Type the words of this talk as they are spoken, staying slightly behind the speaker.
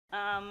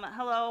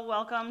Hello,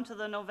 welcome to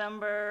the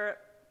November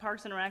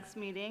Parks and Recs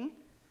meeting.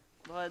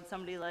 Would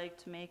somebody like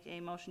to make a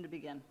motion to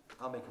begin?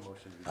 I'll make a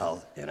motion to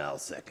begin. I'll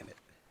second it.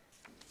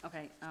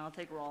 Okay, I'll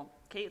take roll.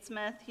 Kate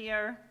Smith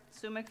here,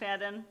 Sue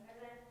McFadden.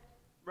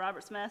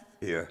 Robert Smith,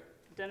 Here.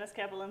 Dennis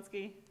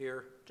Kapelinski,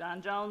 Here.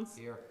 John Jones,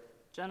 Here.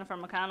 Jennifer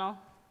McConnell,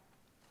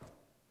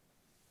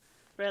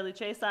 Bradley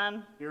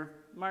Chason, Here.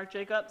 Mark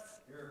Jacobs,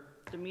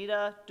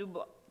 Demita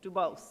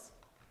Dubose.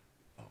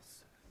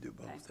 Do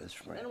both,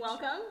 that's right. And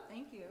welcome.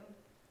 Thank you.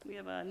 We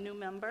have a new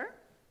member.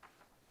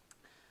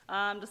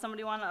 Does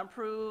somebody want to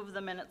approve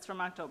the minutes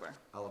from October?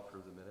 I'll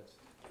approve the minutes.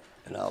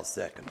 And I'll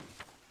second them.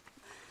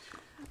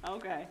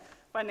 Okay,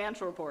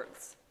 financial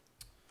reports.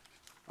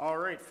 All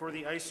right, for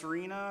the ice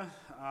arena,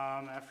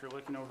 after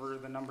looking over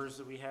the numbers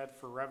that we had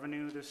for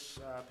revenue this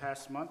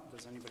past month,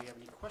 does anybody have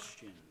any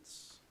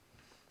questions?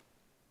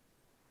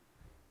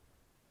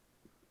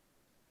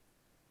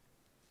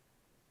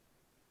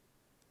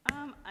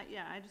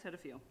 Yeah, I just had a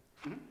few.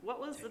 What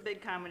was the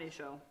big comedy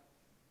show?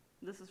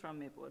 This is from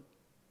Maplewood.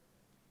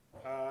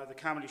 The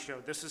comedy show,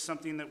 this is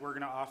something that we're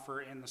gonna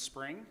offer in the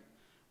spring.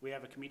 We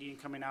have a comedian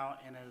coming out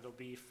and it'll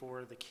be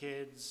for the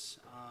kids.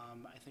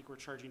 I think we're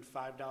charging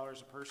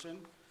 $5 a person.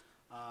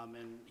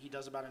 And he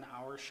does about an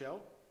hour show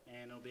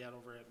and it'll be out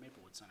over at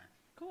Maplewood Center.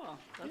 Cool,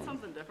 that's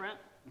something different.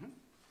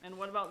 And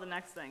what about the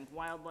next thing,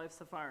 Wildlife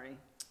Safari?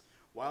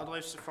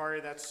 Wildlife Safari,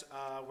 that's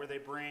where they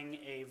bring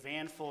a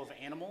van full of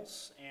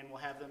animals and we'll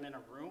have them in a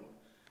room.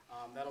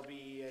 That'll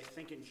be, I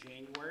think, in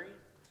January.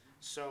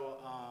 So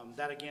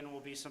that again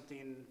will be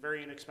something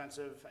very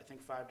inexpensive, I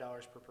think $5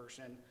 per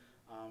person,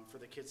 for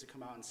the kids to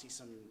come out and see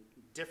some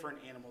different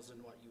animals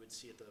than what you would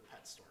see at the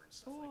pet store and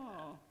stuff like that.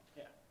 Cool.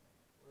 Yeah.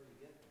 Where do you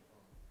get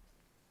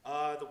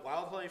them from? The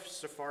Wildlife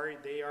Safari,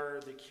 they are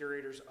the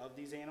curators of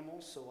these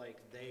animals, so like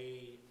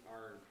they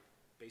are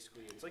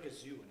basically, it's like a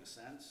zoo in a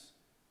sense,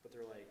 but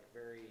they're like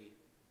very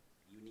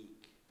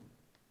unique,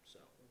 so.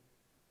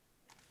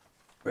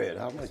 Brad,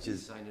 how much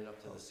is, Signing up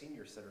to the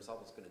senior center is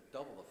almost gonna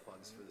double the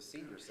funds for the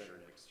senior center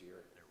next year.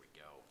 There we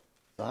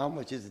go. how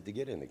much is it to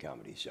get in the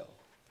comedy show?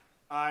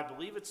 I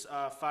believe it's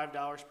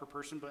 $5 per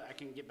person, but I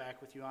can get back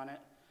with you on it.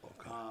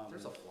 Okay.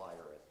 There's a flyer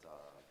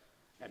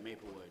At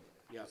Maplewood,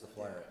 yeah, there's a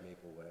flyer at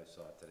Maplewood. I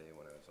saw it today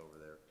when I was over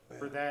there.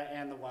 for that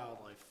and the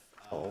wildlife.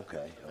 Oh,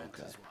 okay, events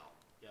okay. as well,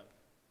 yep.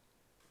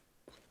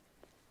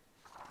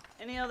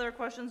 Any other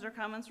questions or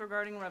comments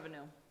regarding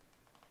revenue?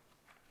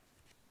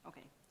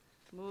 Okay,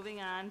 moving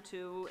on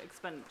to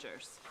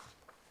expenditures.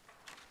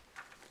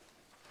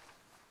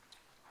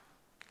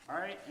 All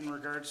right, in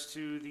regards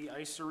to the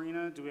ice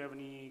arena, do we have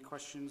any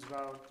questions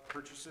about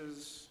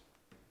purchases?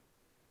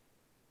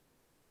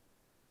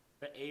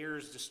 The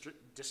Ayers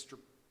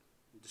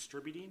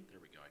Distributing, there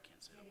we go, I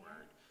can't say the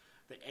word.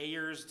 The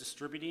Ayers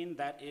Distributing,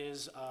 that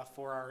is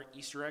for our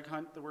Easter egg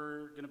hunt that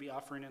we're gonna be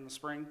offering in the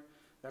spring.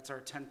 That's our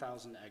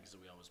 10,000 eggs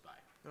that we always buy,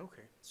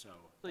 Okay. so.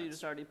 So you that's-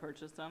 just already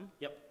purchased them?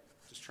 Yep,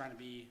 just trying to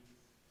be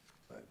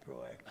Right,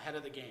 proactive. ahead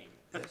of the game.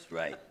 That's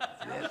right,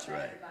 that's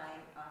right.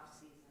 Buying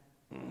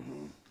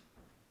off-season.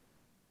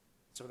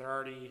 So they're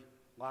already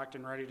locked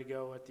and ready to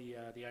go at the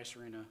ice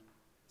arena,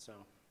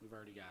 so we've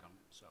already got them,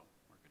 so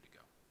we're good to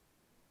go.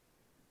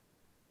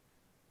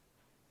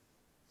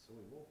 So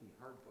we won't be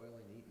hard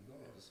boiling eating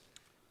those.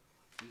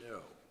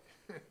 No.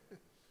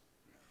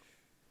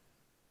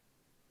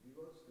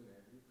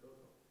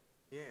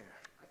 Yeah.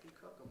 I can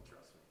cook them,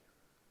 trust me.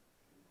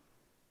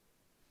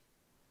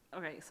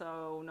 Okay,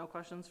 so no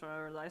questions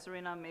for the ice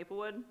arena,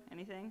 Maplewood,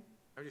 anything?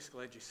 I'm just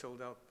glad you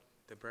sold out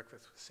the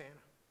breakfast with Santa.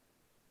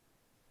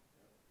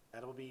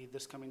 That'll be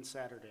this coming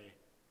Saturday.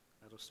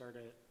 That'll start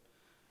at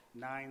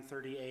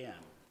 9:30 a.m.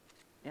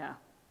 Yeah,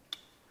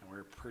 and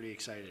we're pretty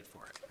excited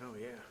for it. Oh,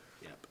 yeah.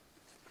 Yep.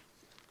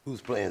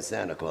 Who's playing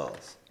Santa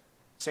Claus?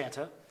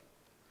 Santa,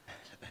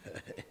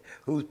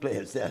 Who's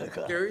playing Santa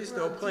Claus? There is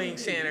no playing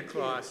Santa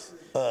Claus.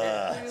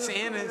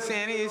 Santa is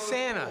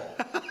Santa.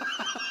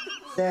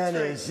 Santa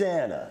is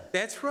Santa.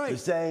 That's The right.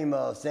 same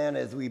Santa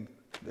as we've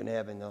been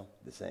having, though,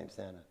 the same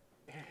Santa.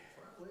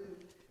 One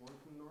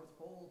from North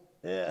Pole.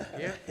 Yeah,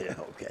 Yeah. yeah,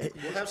 okay.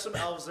 we'll have some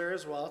elves there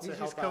as well to He's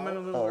help just coming a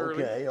out. little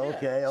early. Okay, Yeah,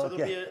 okay, so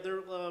okay.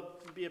 there'll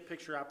be a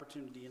picture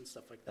opportunity and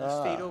stuff like that.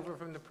 He stayed over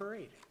from the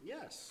parade.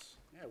 Yes,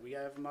 yeah, we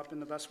have them up in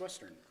the Best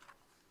Western.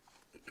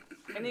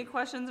 any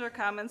questions or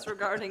comments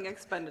regarding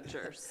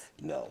expenditures?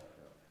 No,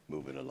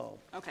 moving along.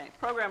 Okay,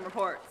 program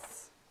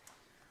reports.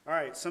 All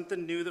right,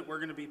 something new that we're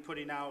going to be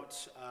putting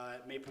out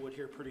at Maplewood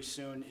here pretty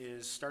soon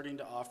is starting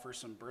to offer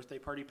some birthday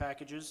party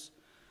packages.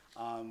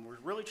 We're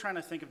really trying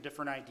to think of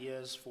different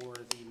ideas for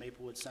the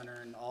Maplewood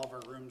Center and all of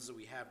our rooms that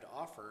we have to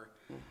offer.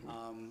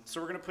 So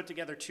we're going to put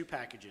together two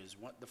packages.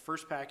 The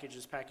first package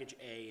is package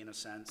A in a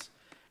sense,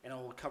 and it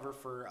will cover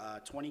for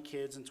 20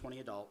 kids and 20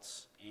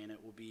 adults, and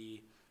it will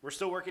be, we're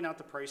still working out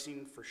the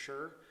pricing for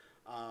sure,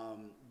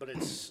 but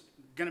it's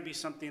going to be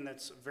something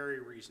that's very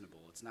reasonable.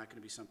 It's not going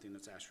to be something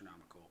that's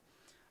astronomical.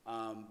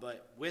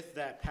 But with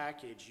that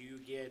package, you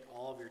get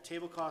all of your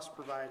table costs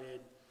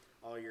provided,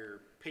 all your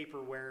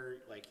paperware,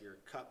 like your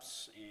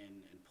cups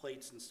and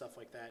plates and stuff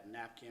like that, and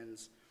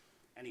napkins.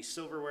 any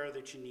silverware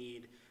that you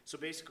need. So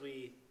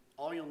basically,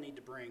 all you'll need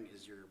to bring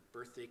is your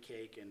birthday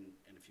cake, and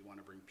if you want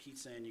to bring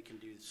pizza in, you can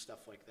do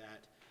stuff like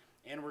that.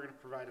 And we're going to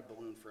provide a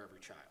balloon for every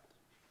child.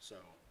 So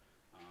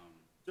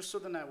just so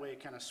then that way it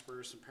kind of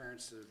spurs some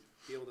parents to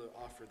be able to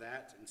offer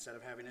that. Instead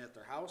of having it at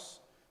their house,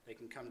 they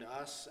can come to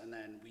us, and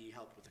then we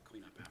help with the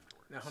cleanup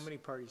afterwards. Now, how many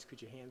parties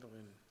could you handle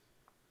in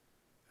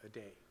a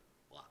day?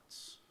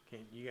 Lots.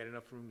 You got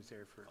enough rooms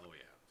there for? Oh,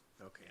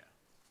 yeah. Okay. Yeah.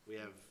 We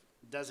have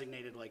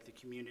designated like the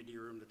community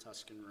room, the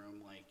Tuscan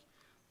room, like,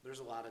 there's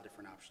a lot of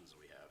different options that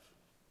we have.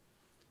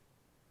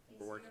 Is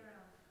We're working. there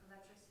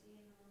electricity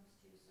in the rooms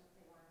too, so if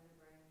they wanted to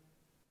bring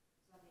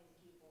something to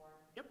keep warm?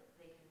 Yep.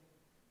 They can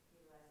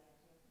utilize that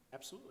too?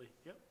 Absolutely,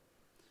 yep.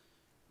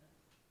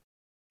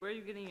 Where are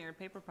you getting your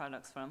paper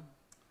products from?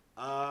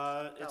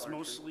 It's Dollar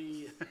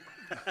mostly,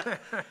 What'd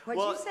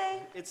Well, you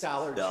say? it's,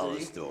 Dollar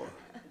store.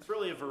 it's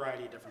really a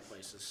variety of different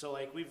places. So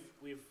like, we've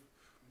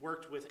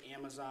worked with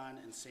Amazon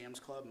and Sam's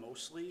Club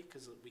mostly,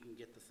 because we can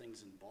get the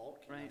things in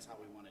bulk, and that's how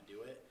we want to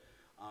do it.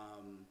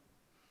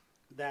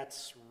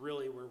 That's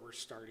really where we're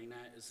starting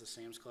at, is the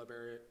Sam's Club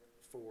area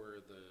for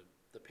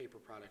the paper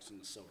products and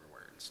the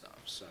silverware and stuff,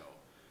 so.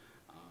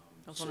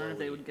 I was wondering if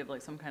they slowly- would give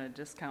like some kind of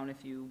discount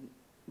if you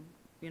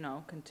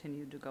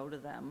continued to go to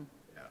them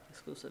Yeah,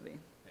 exclusively.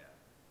 yeah.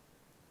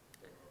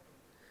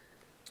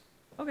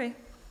 Okay,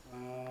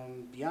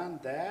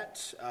 Beyond that,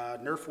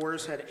 Nerf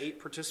Wars had 8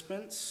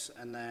 participants,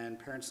 and then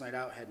Parents Night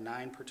Out had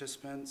 9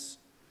 participants.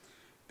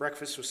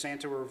 Breakfast with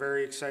Santa, we're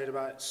very excited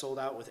about, sold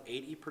out with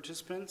 80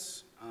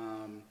 participants.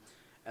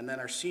 And then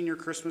our senior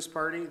Christmas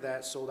party,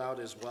 that sold out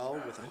as well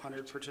with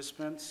 100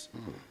 participants.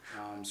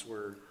 So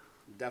we're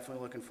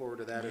definitely looking forward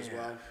to that as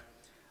well.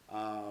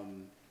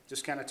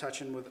 Just kind of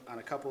touching on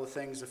a couple of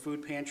things. The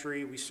food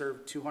pantry, we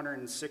served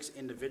 206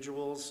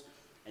 individuals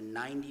and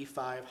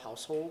 95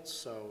 households,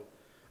 so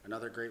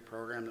another great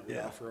program that we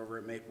Yeah. offer over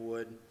at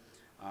Maplewood.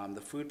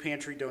 The food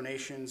pantry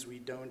donations, we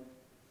don't,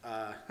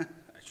 I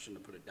shouldn't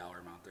have put a dollar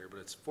amount there, but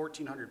it's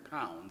 1,400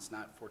 pounds,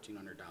 not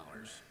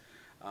 $1,400.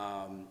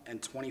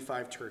 And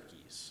 25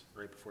 turkeys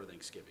right before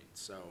Thanksgiving.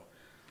 So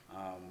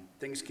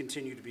things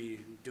continue to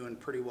be doing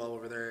pretty well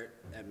over there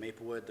at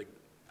Maplewood. The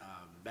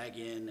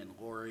Megan and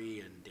Lori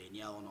and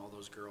Danielle and all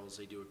those girls,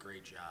 they do a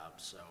great job.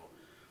 So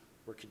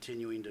we're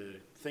continuing to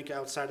think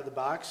outside of the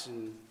box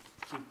and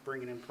keep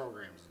bringing in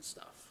programs and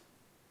stuff.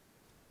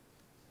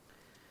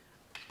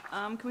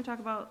 can we talk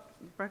about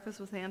Breakfast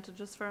with Santa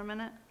just for a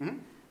minute?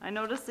 I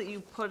noticed that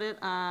you put it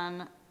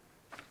on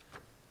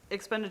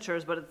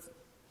expenditures, but it's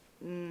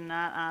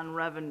not on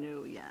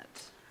revenue yet.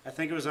 I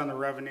think it was on the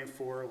revenue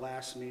for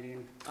last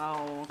meeting.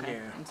 Oh, okay,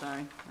 Yeah. I'm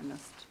sorry, I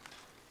missed.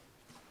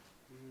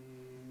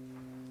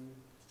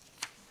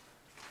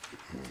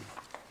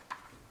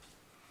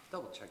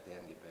 Double check that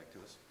and get back to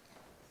us.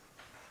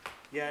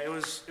 Yeah, it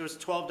was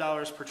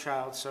 $12 per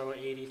child, so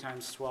 80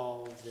 times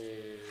 12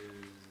 is,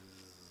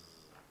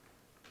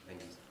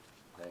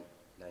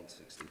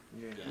 960.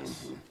 Yeah.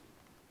 yes.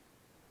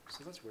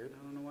 So that's weird,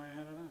 I don't know why I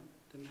had it on,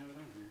 didn't have it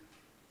on here.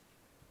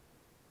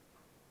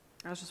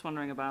 I was just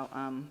wondering about,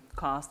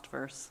 cost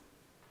versus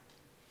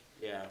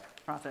Yeah.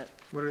 profit.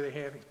 What are they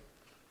having?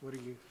 What are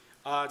you?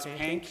 It's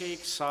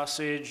pancakes,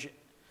 sausage,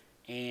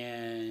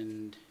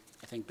 and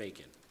I think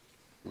bacon.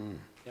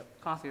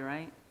 Coffee,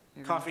 right?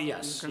 You're Coffee, gonna-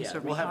 yes, you're gonna yeah,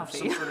 serve we'll me have coffee.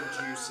 some sort of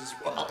juice as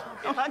well.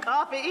 I want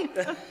coffee,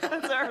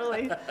 it's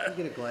early. You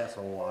get a glass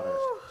of water.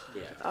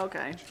 Yeah.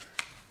 Okay.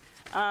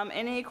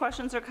 Any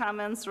questions or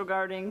comments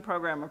regarding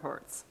program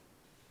reports?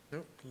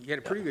 Nope. You got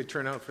a pretty good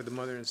turnout for the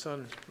mother and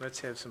son. Let's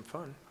have some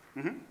fun.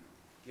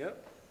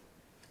 Yep.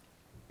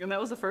 And that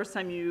was the first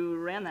time you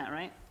ran that,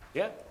 right?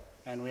 Yeah,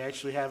 and we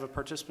actually have a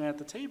participant at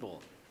the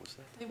table.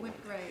 It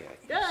went great.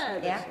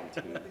 Good. Yeah?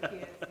 The kids,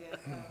 yeah,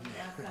 so now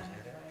Sunday's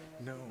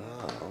right. No.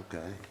 Oh,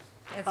 okay.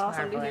 It's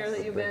Awesome to hear marvelous.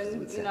 that you've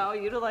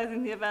been,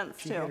 utilizing the events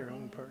She had too. her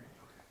own party.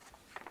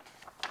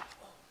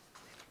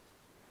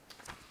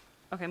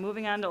 Okay,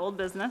 moving on to old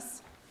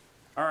business.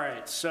 All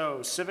right,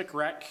 so Civic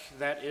Rec,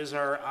 that is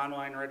our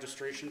online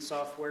registration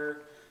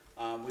software.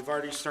 We've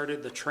already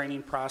started the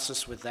training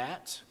process with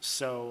that.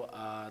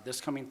 So this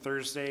coming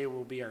Thursday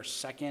will be our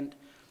second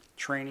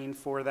training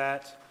for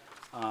that.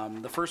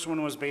 The first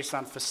one was based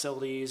on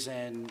facilities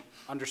and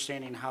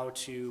understanding how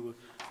to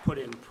put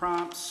in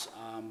prompts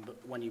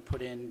when you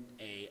put in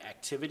a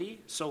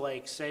activity. So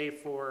like say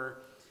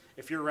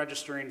if you're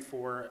registering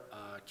for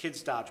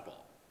kids dodgeball,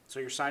 so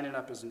you're signing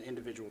up as an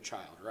individual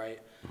child, right?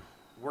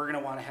 We're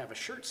gonna wanna have a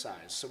shirt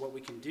size. So what we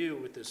can do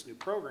with this new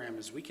program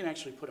is we can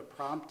actually put a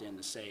prompt in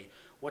to say,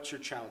 what's your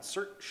child's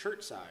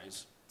shirt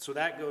size? So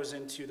that goes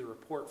into the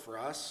report for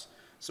us.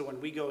 So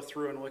when we go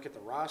through and look at the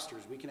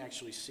rosters, we can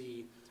actually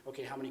see,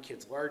 okay, how many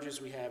kids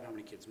larges we have, how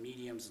many kids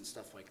mediums and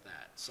stuff like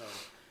that. So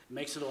it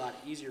makes it a lot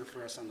easier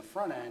for us on the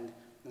front end,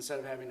 instead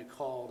of having to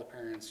call the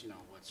parents,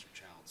 what's your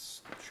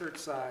child's shirt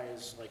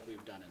size, like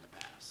we've done in the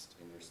past.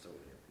 And you're still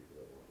gonna have people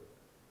that want to.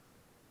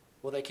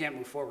 Well, they can't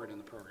move forward in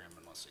the program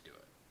unless they do it.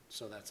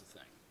 So that's a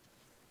thing.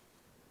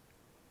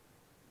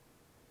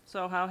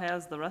 So how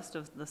has the rest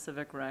of the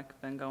Civic Rec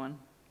been going?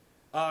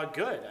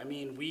 Good. I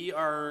mean, we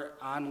are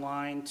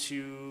online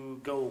to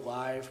go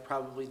live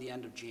probably the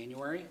end of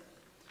January.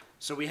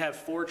 So we have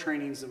 4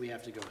 trainings that we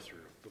have to go through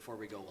before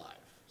we go live.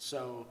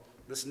 So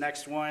this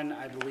next one,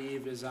 I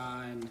believe, is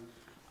on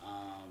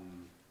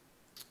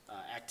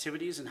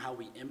activities and how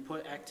we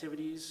input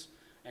activities.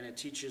 And it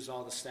teaches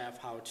all the staff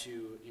how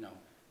to, you know,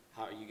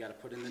 how you got to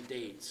put in the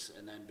dates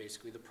and then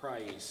basically the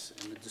price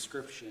and the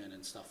description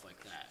and stuff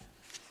like that.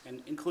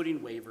 And including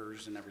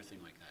waivers and everything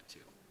like that too.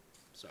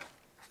 So.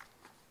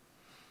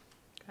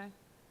 Okay.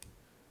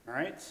 All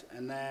right,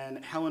 and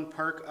then Helen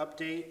Park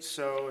update.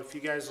 So if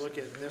you guys look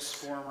at this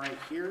form right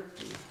here.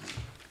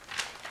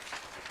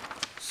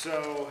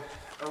 So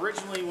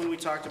originally, when we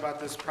talked about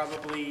this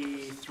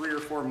probably 3 or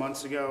 4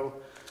 months ago,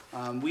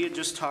 we had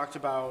just talked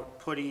about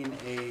putting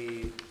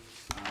a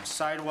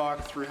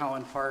sidewalk through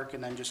Helen Park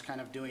and then just kind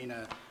of doing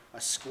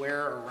a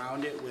square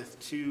around it with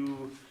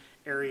 2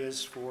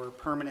 areas for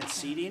permanent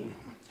seating.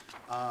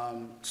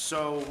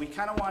 So we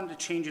kind of wanted to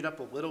change it up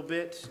a little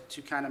bit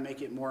to kind of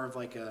make it more of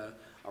like a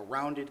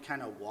rounded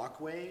kind of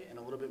walkway and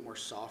a little bit more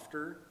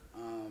softer,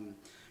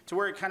 to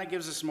where it kind of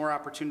gives us more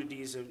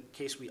opportunities in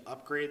case we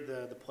upgrade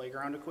the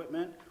playground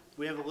equipment.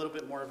 We have a little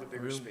bit more of a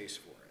bigger space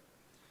for it.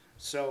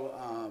 So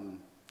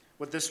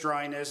what this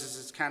drawing is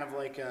it's kind of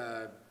like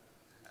a,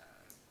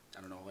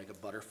 I don't know, like a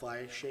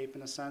butterfly shape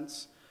in a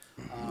sense.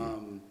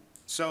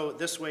 So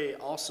this way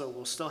also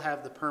we'll still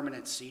have the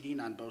permanent seating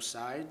on both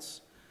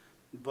sides,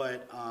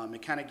 but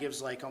it kind of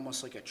gives like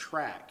almost like a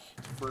track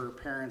for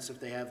parents if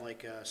they have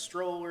like a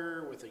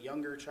stroller with a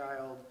younger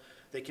child,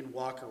 they can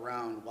walk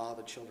around while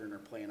the children are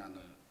playing on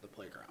the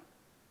playground.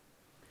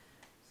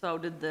 So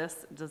did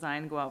this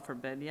design go out for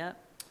bid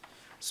yet?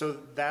 So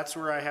that's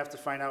where I have to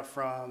find out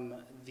from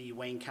the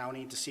Wayne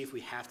County to see if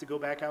we have to go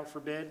back out for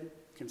bid,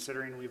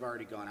 considering we've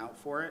already gone out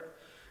for it.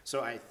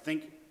 So I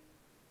think,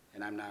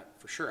 and I'm not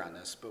for sure on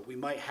this, but we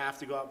might have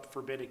to go out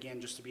for bid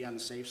again just to be on the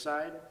safe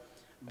side.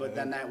 But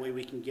then that way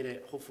we can get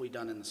it hopefully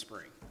done in the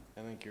spring.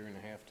 I think you're gonna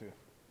have to.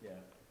 Yeah.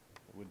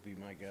 Would be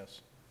my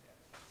guess.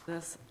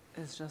 This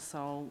is just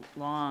so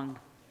long.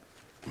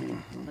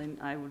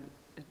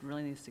 It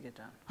really needs to get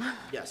done.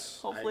 Yes.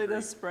 I Hopefully agree.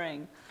 this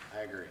spring.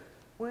 I agree.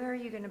 Where are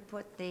you gonna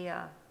put the,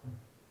 I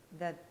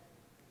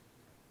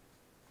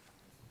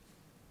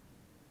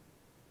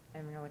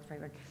don't know what's the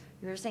right word.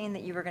 You were saying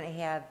that you were gonna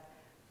have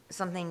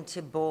something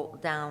to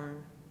bolt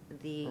down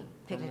the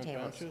picnic Permanent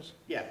tables. benches?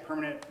 Yeah,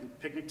 permanent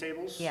picnic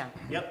tables? Yeah.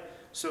 Yep.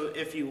 So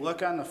if you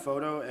look on the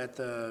photo at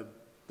the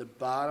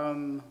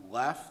bottom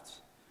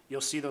left,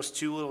 you'll see those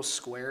 2 little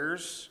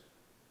squares.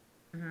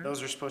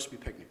 Those are supposed to be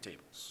picnic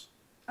tables.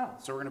 Oh,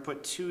 So we're gonna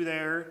put 2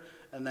 there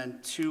and then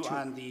 2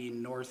 on the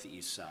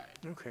northeast side.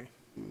 Okay.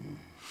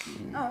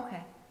 oh,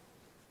 okay.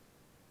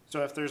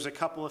 So if there's a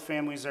couple of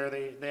families there,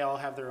 they all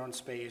have their own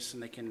space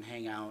and they can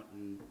hang out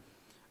and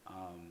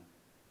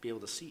be able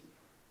to seat.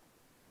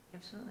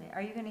 Absolutely.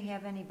 Are you gonna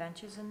have any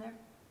benches in there?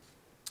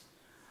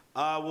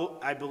 Well,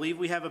 I believe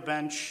we have a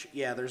bench,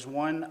 yeah, there's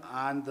one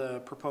on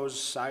the proposed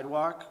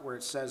sidewalk where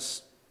it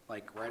says,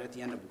 like, right at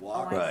the end of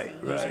walk. Oh, I Right,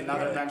 see. There's right,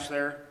 another right. bench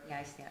there. Yeah,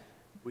 I see it.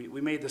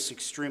 We made this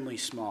extremely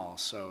small,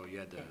 so you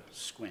had to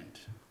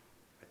squint.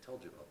 I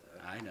told you about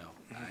that. I know.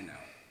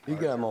 You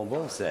got them on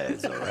both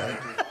sides, all right?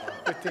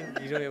 Good thing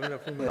you don't have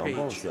enough room to On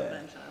both page.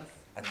 sides.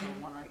 Benches.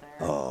 One right there.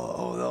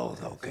 Oh, those,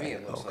 To me, okay,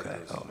 it looks like okay.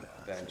 there's Oh,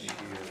 a bench here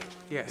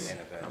Yes. and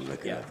a bench. I'm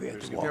looking Yeah, up here at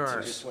there's the gonna be There wall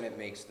are. Just when it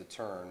makes the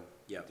turn,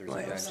 Yep. there's a Might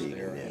have bench seating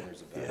there and there,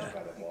 there's a bench yeah.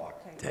 by the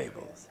walk.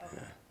 tables, yeah.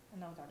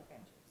 And those are the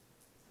benches.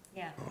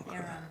 Yeah,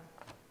 they're,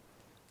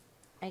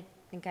 I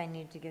think I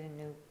need to get a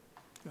new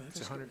That's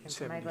prescription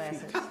for my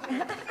 170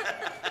 glasses.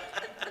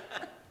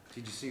 feet.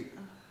 Did you see,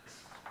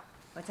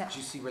 What's that? did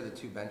you see where the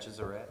 2 benches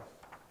are at?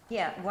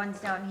 Yeah, one's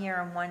down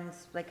here and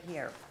one's like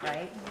here,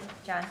 right,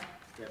 John?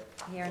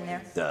 Yep. Here and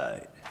there?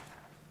 Side,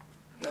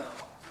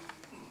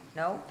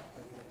 No?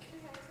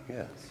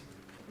 yes.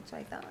 That's what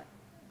I thought.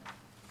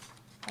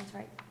 That's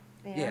right.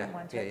 There, Yeah, and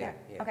one's yeah, right yeah, there.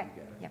 yeah, Okay,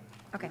 you got it. yeah,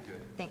 okay,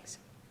 good. thanks.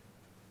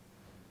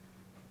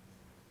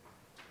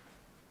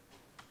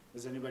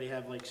 Does anybody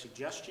have like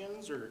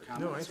suggestions or comments?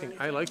 No, I or think,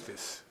 anything? I like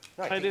this.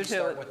 No, I think do you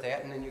start too. with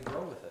that and then you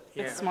grow with it.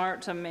 Yeah. It's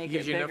smart to make it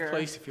Gives you bigger. enough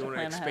place if you to want to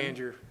plan ahead. expand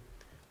your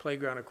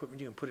playground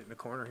equipment, you can put it in the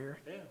corner here.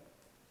 Yeah.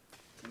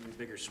 Maybe a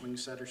bigger swing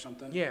set or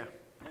something? Yeah.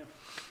 Yeah.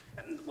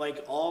 And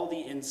like all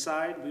the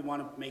inside, we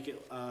want to make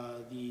it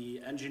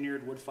the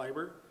engineered wood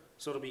fiber,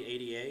 so it'll be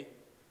ADA.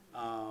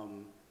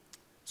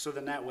 So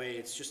then that way,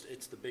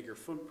 it's the bigger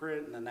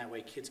footprint, and then that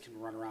way kids can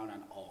run around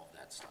on all of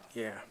that stuff.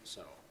 Yeah.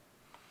 So.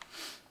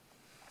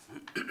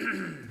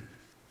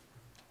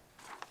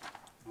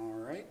 All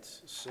right,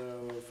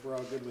 so if we're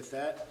all good with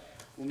that,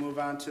 we'll move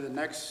on to the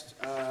next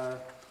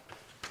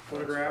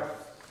photograph.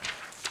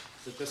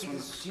 That this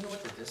one's, Do you know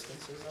what the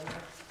distance is on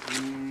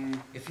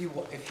that? If you,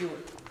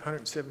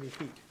 170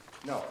 feet.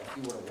 no, if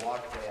you were to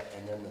walk that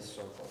and then the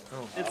circle.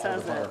 Oh. It the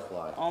says it,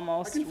 butterfly.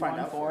 almost I can find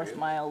out for 1/4 you.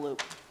 mile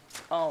loop.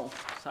 Oh,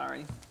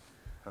 sorry.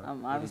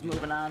 I was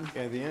moving on.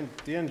 Yeah,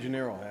 the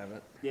engineer will have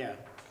it. yeah,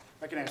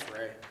 I can ask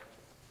Ray.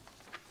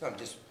 No,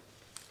 just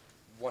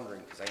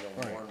wondering, because I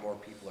know more and more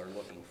people are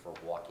looking for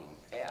walking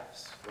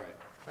paths. Right.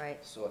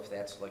 Right, So if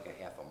that's like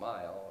a half a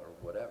mile or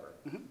whatever.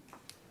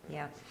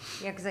 yeah.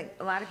 Yeah, because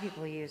a lot of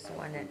people use the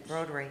one at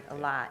Rotary a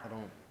lot.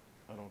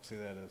 I don't see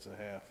that as a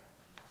half.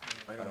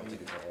 I don't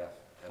think it's a half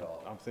at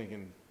all. I'm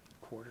thinking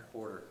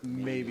Quarter.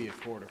 maybe a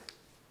quarter,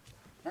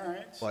 All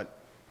right. but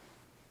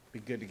be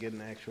good to get an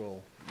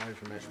actual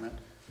measurement. Measurement.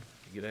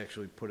 You could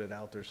actually put it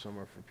out there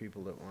somewhere for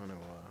people that want to,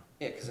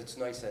 Yeah, because it's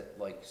nice that,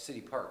 like,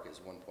 City Park is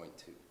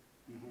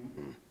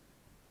 1.2.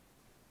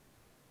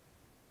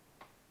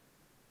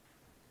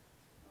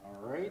 All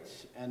right,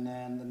 and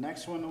then the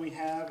next one we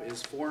have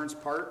is Florence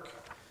Park.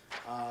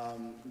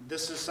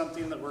 This is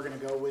something that we're gonna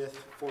go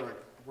with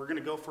we're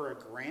gonna go for a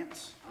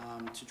grant,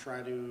 to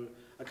try to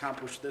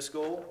accomplish this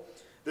goal.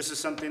 This is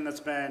something that's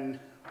been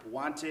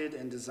wanted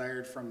and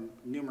desired from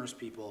numerous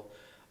people,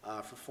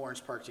 for Florence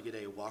Park to get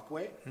a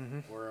walkway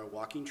or a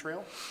walking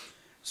trail.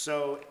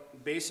 So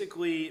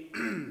basically,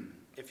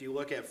 if you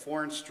look at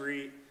Florence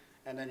Street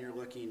and then you're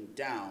looking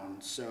down,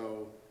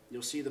 so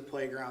you'll see the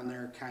playground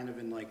there kind of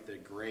in like the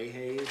gray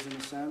haze in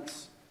a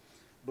sense.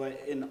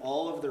 But in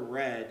all of the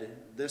red,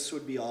 this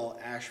would be all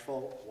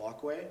asphalt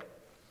walkway.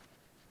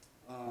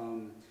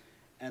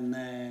 And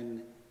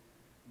then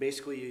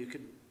basically you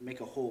could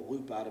make a whole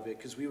loop out of it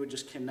because we would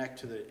just connect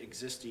to the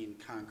existing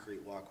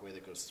concrete walkway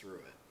that goes through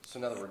it. So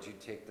in other words, you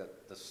take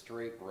the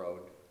straight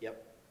road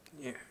Yep.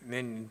 Yeah, and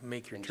then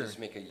make your and turn. just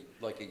make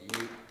like a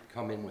U,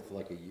 come in with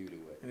like a U to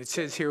it. And it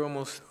says here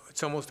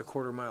it's almost a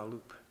quarter-mile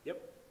loop.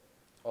 Yep.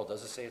 Oh,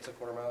 does it say it's a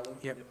quarter mile loop?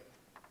 Yep.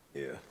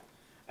 Yeah.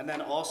 And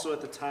then also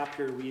at the top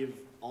here, we've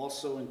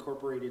also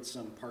incorporated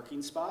some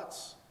parking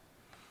spots.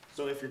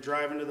 So if you're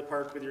driving to the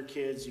park with your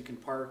kids, you can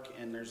park,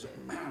 and there's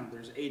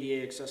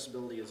ADA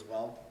accessibility as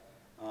well.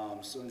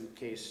 So in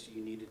case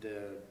you needed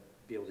to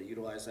be able to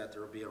utilize that,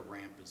 there will be a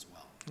ramp as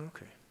well.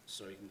 Okay.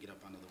 So you can get up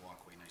onto the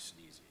walkway nice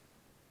and easy.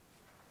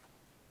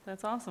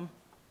 That's awesome.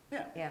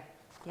 Yeah. Yeah,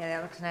 yeah,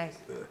 that looks nice.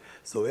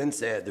 So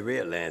inside the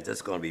Redlands,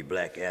 that's gonna be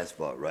black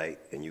asphalt, right?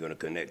 And you're gonna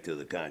connect to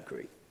the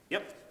concrete.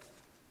 Yep.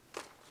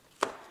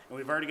 And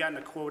we've already gotten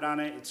a quote on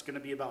it. It's gonna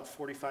be about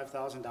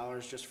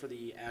 $45,000 just for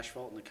the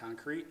asphalt and the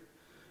concrete.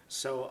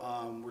 So,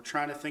 we're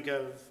trying to think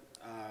of,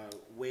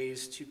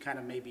 ways to kind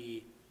of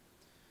maybe,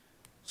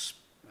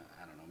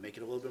 I don't know, make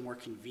it a little bit more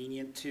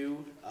convenient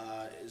too,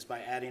 is by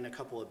adding a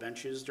couple of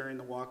benches during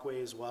the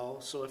walkway as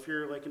well. So if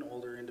you're like an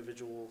older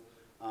individual,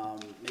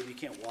 maybe you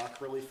can't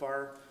walk really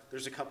far,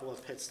 there's a couple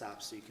of pit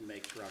stops that you can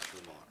make throughout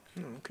your walk.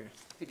 Oh, okay.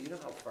 Hey, do you know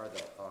how far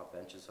the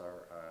benches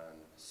are on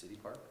City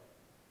Park?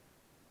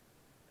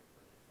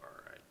 Or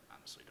I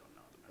honestly don't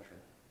know the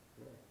measurement.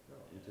 No,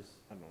 you just,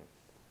 I don't,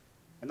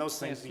 And those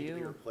things Quite a need to be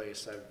few.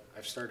 replaced.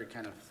 I've started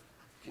kind of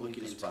can you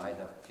looking just into buy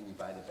them. can you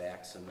buy the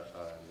backs and the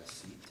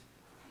seat?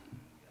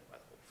 Buy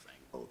the whole thing.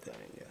 Whole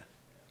thing, yeah.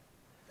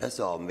 That's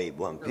all made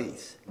one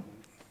piece.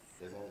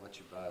 They won't let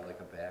you buy like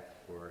a back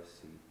or a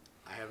seat.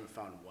 I haven't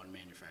found one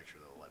manufacturer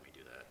that will let me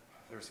do that.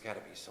 There's gotta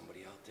be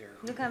somebody out there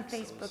who Look on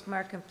makes those. Facebook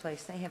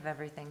Marketplace, they have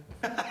everything.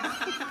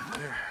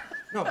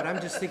 No, but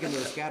I'm just thinking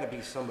there's gotta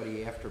be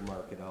somebody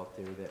aftermarket out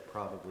there that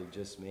probably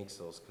just makes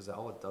those, because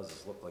all it does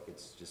is look like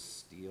it's just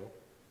steel,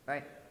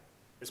 Right.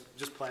 It's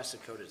just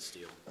plastic coated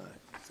steel.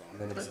 That's all and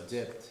then it it's is.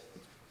 dipped.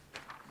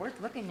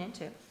 Worth looking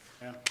into.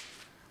 Yeah.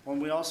 Well,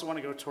 and we also want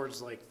to go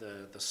towards like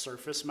the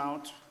surface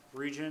mount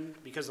region,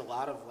 because a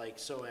lot of like,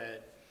 so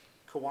at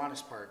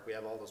Kiwanis Park, we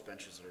have all those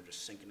benches that are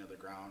just sinking to the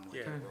ground like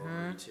Yeah. a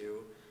Rotary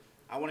too.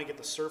 I want to get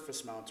the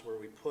surface mounts where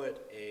we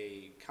put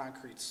a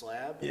concrete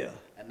slab. Yeah.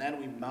 And then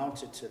we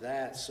mount it to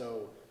that,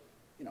 so,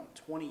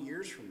 20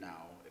 years from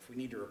now, if we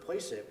need to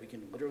replace it, we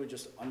can literally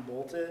just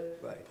unbolt it.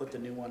 Right. Put the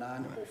new one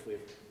on, hopefully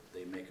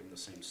they make them the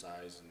same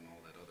size and all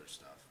that other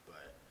stuff,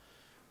 but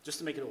just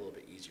to make it a little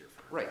bit easier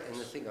for Right, guys. and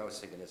the thing I was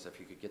thinking is if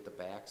you could get the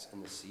backs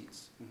and the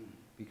seats,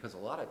 because a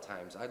lot of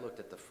times I looked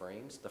at the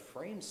frames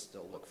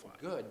still look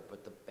good,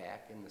 but the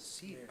back and the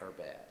seat are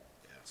bad.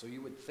 Yeah. So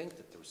you would think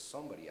that there's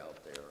somebody out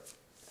there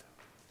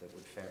that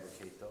would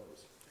fabricate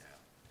those.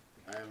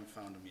 Yeah, I haven't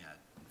found them yet,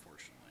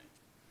 unfortunately.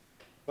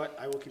 But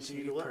I will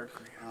continue to City look.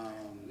 Park.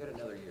 You got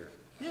another year.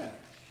 Yeah,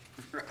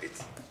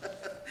 right.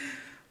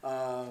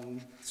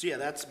 So yeah,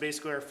 that's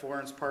basically our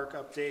Florence Park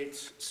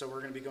update. So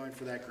we're gonna be going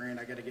for that grant.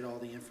 I gotta get all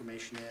the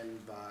information in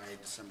by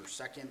December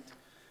 2nd.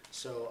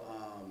 So,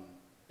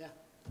 yeah,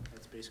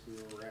 that's basically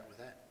where we're at with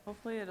that.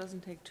 Hopefully it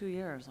doesn't take 2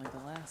 years like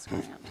the last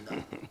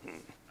grant.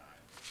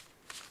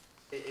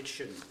 It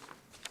shouldn't.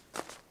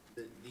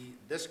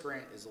 This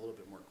grant is a little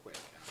bit more quick.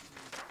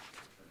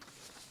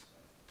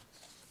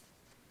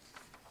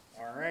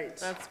 All right.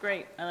 That's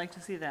great. I like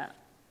to see that.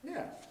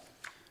 Yeah.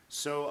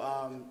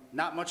 So,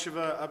 not much of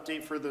a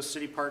update for the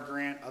city park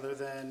grant, other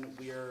than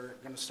we are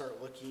gonna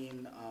start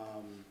looking,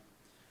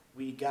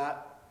 we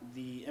got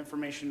the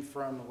information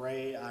from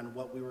Ray on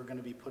what we were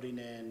gonna be putting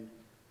in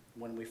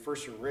when we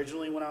first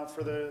originally went out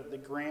for the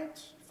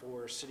grant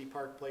for city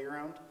park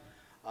playground.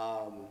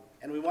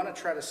 And we wanna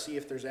try to see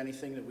if there's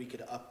anything that we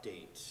could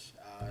update,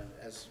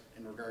 as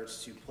in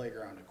regards to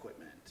playground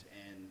equipment.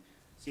 And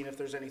seeing if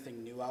there's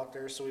anything new out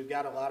there. So we've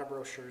got a lot of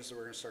brochures that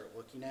we're gonna start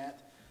looking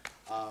at.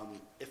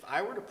 If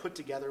I were to put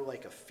together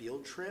like a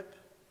field trip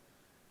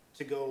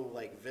to go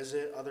like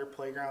visit other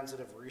playgrounds that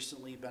have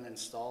recently been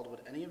installed,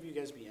 would any of you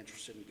guys be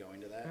interested in going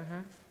to that?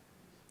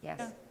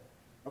 Yes.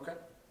 Okay.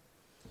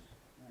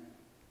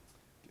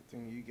 Good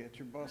thing you get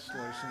your bus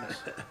license.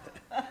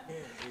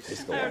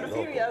 It's I going heard a few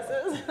local.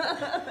 yeses.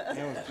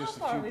 Yeah, with just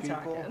How far a are we few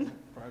people, talking?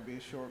 probably be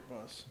a short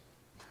bus.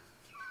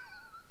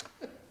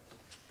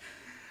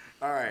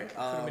 All right. Put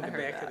them in the I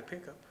heard back of the that.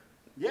 pickup.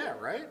 Yeah,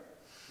 right?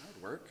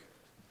 That'd work.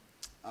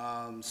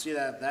 See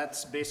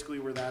that's basically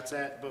where that's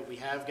at, but we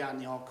have gotten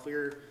the all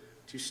clear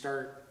to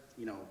start,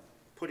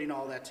 putting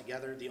all that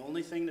together. The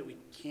only thing that we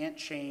can't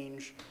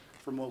change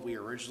from what we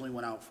originally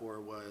went out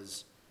for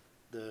was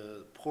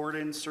the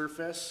poured-in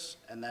surface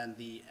and then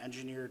the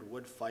engineered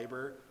wood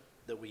fiber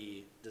that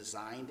we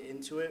designed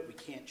into it. We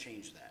can't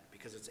change that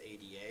because it's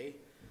ADA.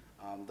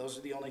 Those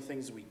are the only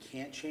things that we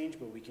can't change,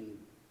 but we can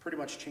pretty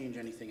much change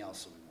anything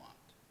else that we want.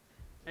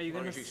 Are you As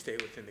long gonna, as you stay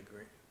within the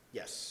grant.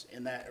 Yes,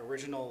 in that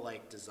original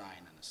design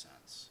in a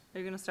sense. are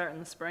you gonna start in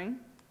the spring?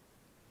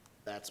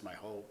 That's my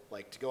hope,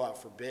 to go out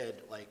for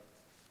bid,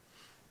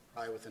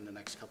 probably within the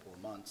next couple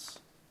of months.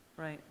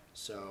 Right,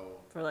 So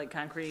for like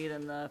concrete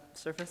and the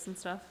surface and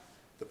stuff?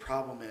 the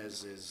problem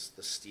is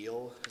the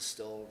steel is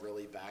still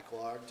really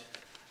backlogged.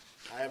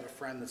 I have a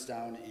friend that's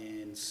down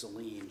in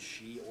Saline.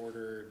 She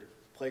ordered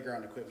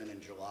playground equipment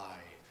in July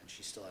and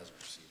she still hasn't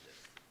received it.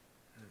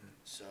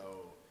 So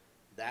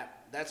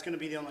that's gonna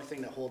be the only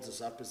thing that holds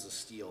us up is the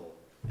steel.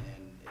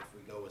 And if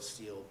we go with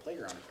steel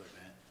playground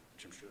equipment,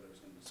 which I'm sure there's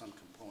gonna be some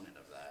component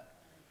of that,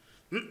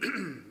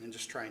 and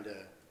just trying to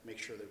make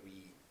sure that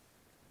we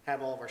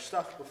have all of our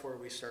stuff before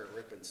we start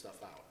ripping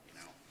stuff out,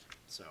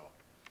 so.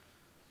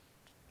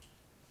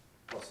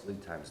 Plus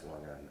lead time's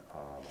long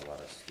on a lot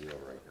of steel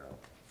right now.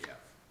 Yeah.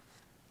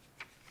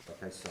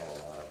 Like I saw a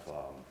lot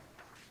of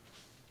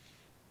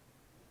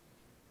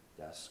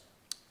desk,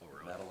 Oh,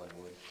 really? metal and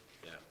wood,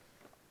 Yeah.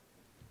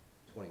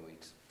 20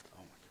 weeks. Oh,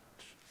 my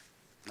gosh.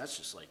 That's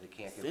just They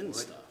can't get thin wood,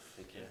 stuff.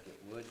 they can't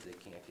get wood, they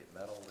can't get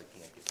metal, they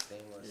can't get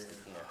stainless,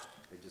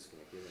 they just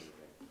can't get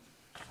anything.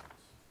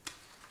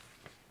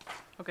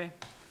 Okay.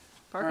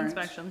 Park All right.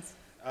 inspections.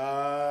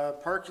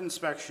 Park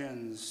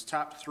inspections,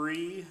 top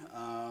three.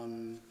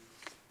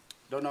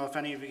 Don't know if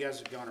any of you guys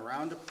have gone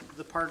around to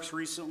the parks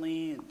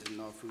recently, and didn't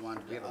know if we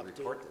wanted We to have a update.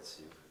 report that's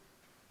due.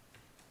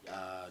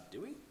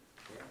 Do we?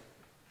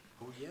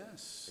 Oh,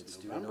 yes, It's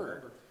due in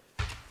November.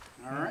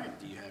 All right,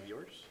 do you have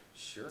yours?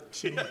 Sure.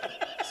 Does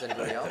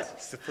anybody else?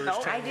 It's the first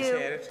No, time I he's do.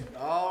 had it.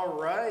 All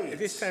right. At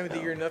this time of the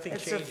year, nothing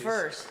It's changes. the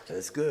first.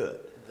 That's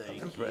good.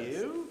 Thank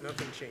you.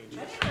 Nothing changes.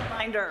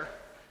 Reminder,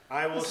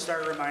 I will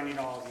start reminding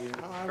all of you.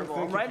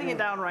 I'm writing it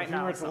down right If you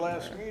now. were at the so-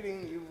 last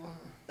meeting, you,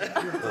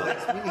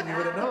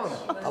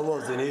 I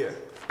wasn't here.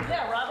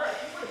 Yeah, Robert,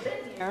 you would've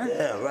been here.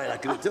 Yeah, right, I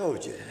could've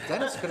told you.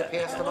 Dennis could have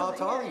passed them out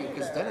to all of you,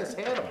 because Dennis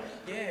had them.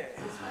 Yeah,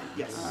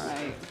 Yes. All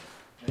right.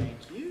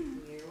 Thank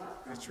you.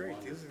 that's right.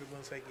 These are the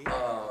ones I gave you.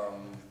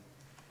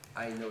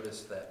 I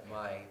noticed that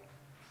my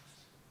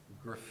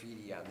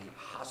graffiti on the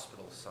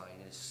hospital sign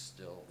is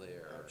still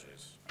there. Oh,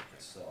 jeez.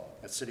 So,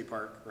 At City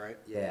Park, right?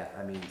 yeah,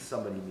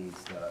 somebody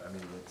needs to,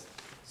 it's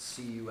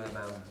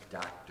CUMM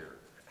doctor.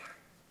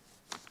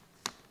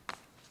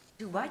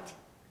 Do what?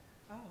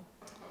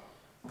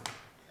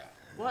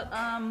 What,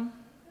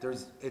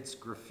 It's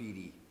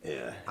graffiti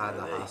Yeah. on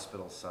the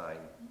hospital sign.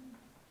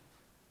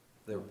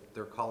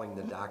 They're calling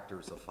the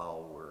doctors a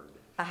foul word.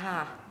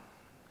 Aha.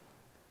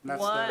 And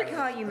that's What? I the-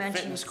 recall you the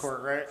mentioned Fitness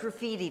court, right?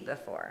 graffiti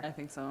before. I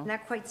think so.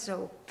 Not quite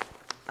so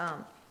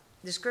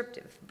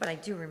descriptive, but I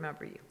do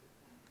remember you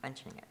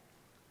mentioning it.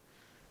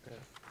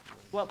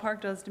 What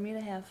park does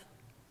Demita have?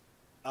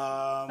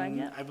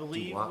 yet? I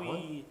believe you want we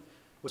one?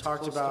 What's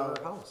talked close to our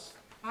about. house?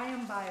 I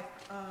am by,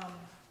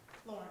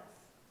 Florence.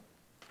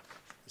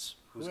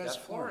 Who's has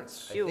got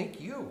Florence? I You. think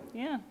you.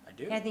 Yeah. I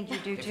do. Yeah, I think you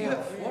do If you too.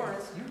 have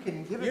Florence, you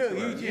can give it Yeah, to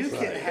you her. just- You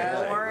can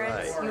have.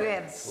 Lawrence, you Where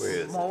have is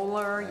it?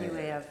 Moeller, you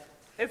have,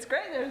 It's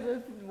great, there's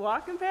a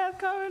walking path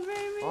coming,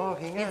 baby. Oh,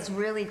 hang on. it's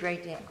really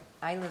great to,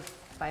 I live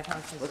 5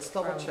 houses Let's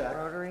double from check.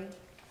 Rotary,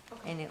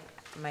 and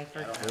my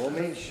first, We'll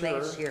make sure.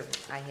 last year,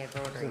 I had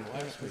Rotary,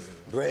 and it was,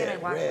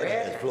 Brad, walk Brad around.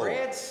 has Florida.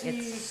 Brad C.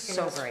 It's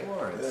so has great.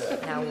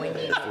 Florence. now when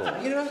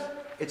you You know,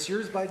 it's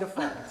yours by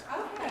default.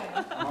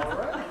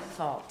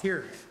 salt,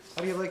 Here,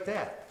 How do you like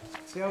that?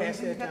 See how pass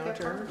easy you that got down that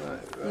to part?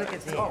 her. look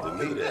at that.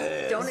 Demita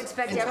has. Don't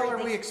expect And tell her we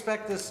everything,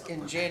 expect this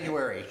in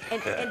January.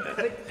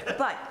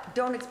 but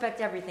don't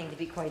expect everything to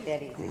be quite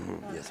that easy.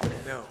 Yes, ma'am.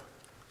 No.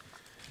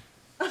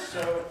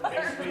 So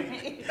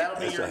basically, that'll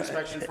be your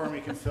inspection form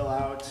you can fill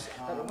out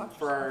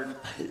for our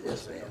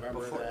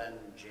November, then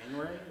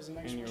January is the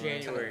next one?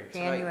 January.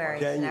 January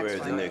is the January next is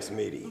the one. next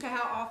meeting. Okay,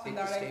 how often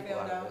are they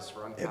filled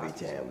out? Every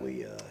time we,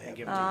 have. And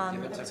give it to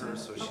you. Give it to her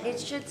so she. It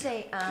should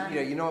say on,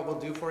 You know what we'll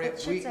do for you?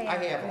 It should say I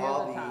on have the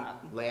all very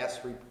top. the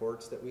last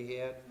reports that we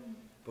had.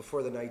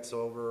 Before the night's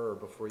over or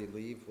before you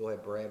leave, we'll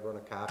have Brad run a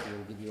copy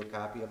and give you a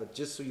copy of it,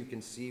 just so you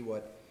can see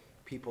what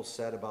people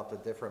said about the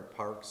different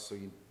parks, so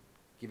you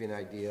give you an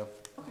idea.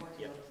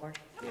 Or-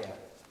 Yeah.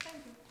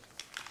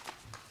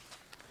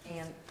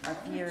 And if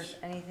there's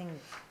anything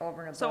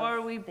over and So are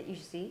above we- that you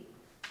see,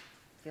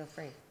 feel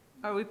free.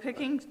 Are we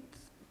picking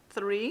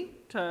 3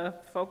 to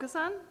focus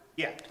on?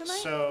 Yeah, Tonight?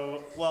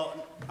 so,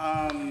 well,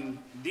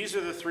 these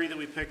are the 3 that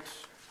we picked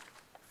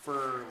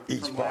for,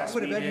 Each from part. last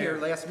Would have been meeting. here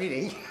last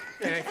meeting.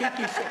 And I think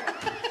you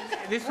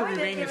said, this would Why are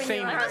they remain the giving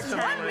same. you a or hard something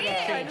time like today?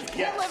 that. I just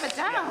can't live it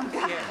down,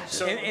 God.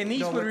 So, And these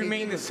No, would what they remain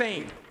did the was-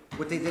 same.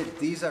 What they did,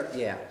 these are,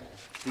 yeah,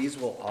 these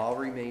will all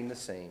remain the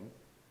same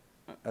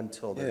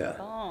until they're Yeah.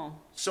 done. Oh,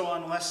 so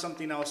unless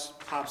something else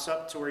pops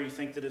up to where you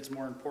think that it's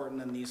more important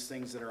than these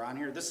things that are on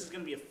here, this is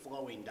gonna be a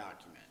flowing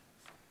document.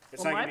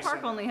 It's well, not my gonna be park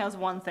simple. only has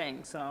 1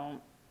 thing,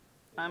 so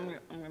I'm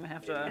gonna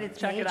have But to it's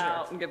check it major.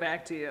 out and get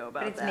back to you But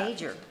about it's that.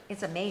 major,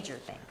 it's a major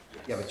thing.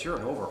 Yeah, but you're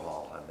an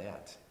overhaul on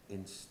that.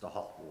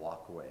 Install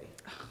walkway.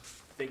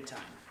 Big time.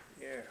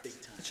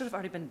 Big time. It should have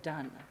already been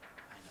done.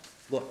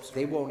 Look,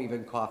 they won't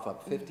even cough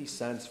up 50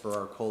 cents for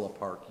Arcola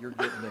Park. You're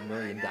getting $1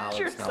 million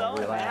You're now, so mad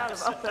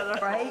relax. about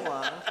that. Right?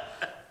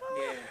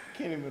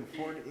 Can't even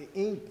afford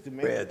ink to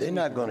make. Well, they're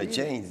not gonna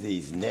change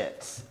these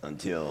nets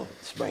until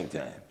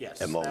springtime.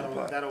 Yes, At Moulton that'll,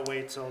 Park. that'll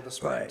wait till the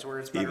spring Right. to where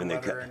it's better Even the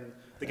weather co- and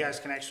the guys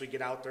can actually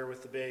get out there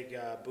with the big,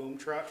 boom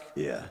truck.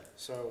 Yeah,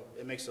 So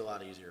it makes it a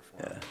lot easier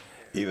for them.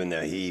 yeah. Even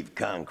the heaved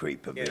concrete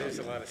Yeah, pavilion. there's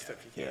a lot of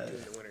stuff you Yeah, can't do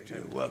in the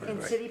wintertime. the weather, In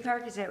right. City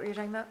Park, is that what you're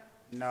talking about?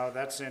 No,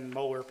 that's in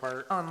Moeller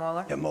Park, Oh, in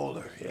Moeller? Yeah,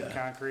 Moeller, yeah.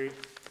 concrete,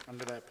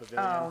 under that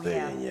pavilion. Oh,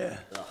 yeah. Pavilion,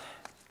 yeah.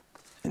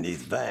 And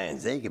these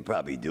vines, they could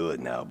probably do it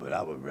now, but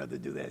I would rather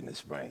do that in the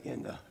spring,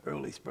 in the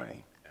early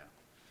spring.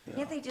 You Can't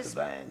know, they the just-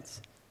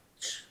 vines.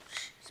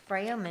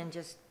 Spray them and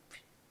just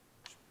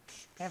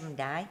have them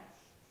die?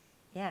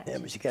 Yeah. Yeah,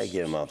 but you gotta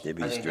get them off, they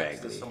be Are they next to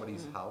straggly.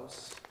 somebody's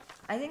house?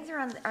 I think they're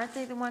on, aren't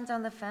they the ones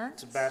on the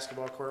fence? It's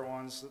basketball court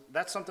ones.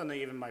 That's something that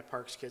even my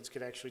parks kids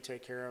could actually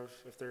take care of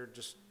if they're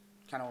just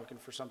kind of looking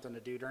for something to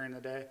do during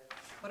the day.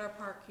 What are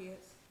park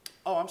kids?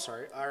 Oh, I'm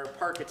sorry, our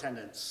park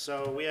attendants.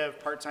 So we have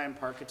part-time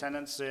park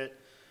attendants that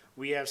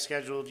we have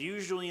scheduled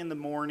usually in the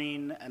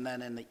morning and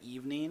then in the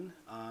evening,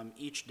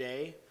 each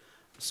day.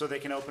 So they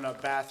can open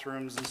up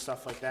bathrooms and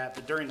stuff like that.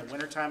 But during the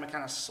wintertime, it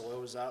kind of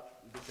slows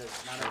up because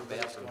not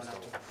everybody's going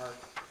out to the park.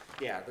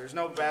 Yeah, there's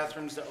no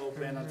bathrooms to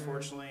open,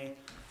 unfortunately.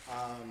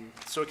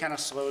 So it kind of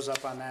slows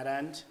up on that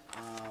end.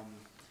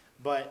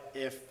 But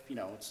if, you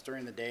know, it's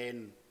during the day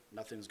and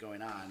nothing's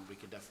going on, we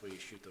could definitely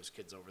shoot those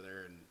kids over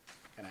there and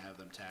kind of have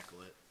them tackle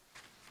it.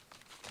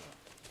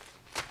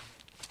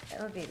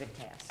 That would be a good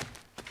task.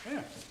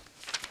 Yeah.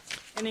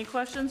 Any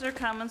questions or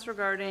comments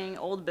regarding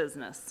old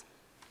business?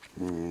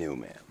 No,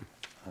 ma'am.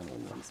 I don't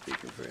know, I'm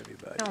speaking for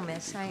everybody. No,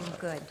 miss, I'm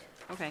good.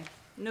 Okay,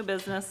 new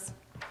business.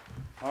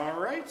 All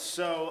right,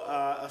 so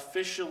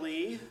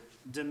officially,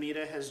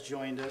 Demita has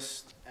joined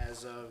us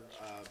as of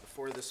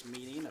before this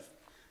meeting, of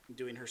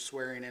doing her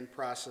swearing-in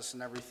process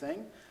and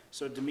everything.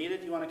 So Demita,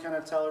 do you want to kind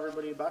of tell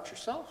everybody about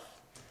yourself?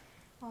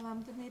 Well,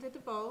 I'm Danita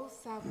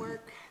DeBose. I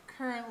work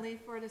currently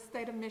for the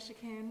state of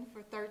Michigan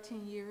for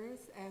 13 years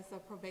as a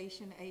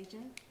probation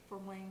agent for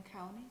Wayne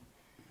County.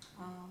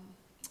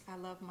 I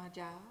love my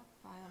job.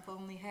 I've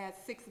only had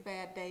 6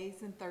 bad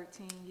days in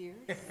 13 years,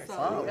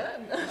 so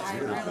I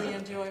really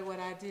enjoy what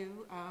I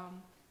do.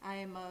 I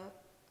am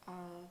a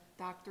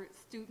doctorate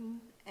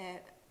student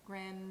at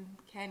Grand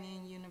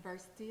Canyon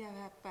University.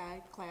 I have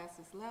 5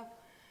 classes left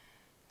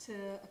to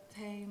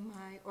obtain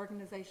my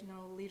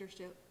organizational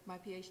leadership, my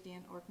PhD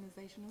in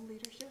organizational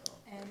leadership,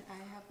 and I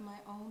have my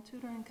own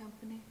tutoring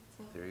company.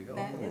 So There you go.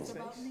 that is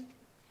about me.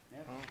 Yeah.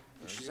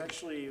 She's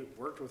actually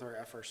worked with our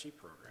FRC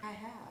program. I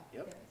have.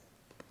 Yep. Yes.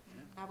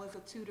 I was a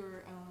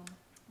tutor.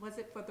 Was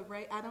it for the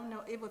I don't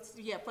know. It was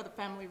for the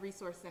Family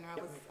Resource Center.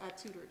 I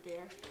tutored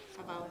there.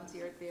 I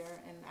volunteered there,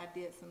 and I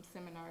did some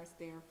seminars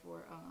there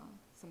for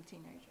some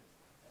teenagers.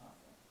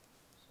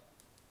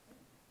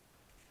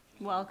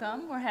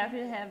 Welcome, we're happy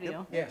to have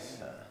you.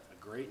 Yes. A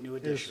great new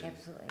addition.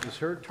 Absolutely. Is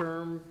her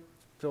term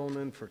filling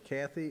in for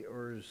Kathy,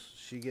 or is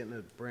she getting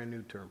a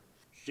brand-new term?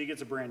 She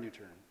gets a brand new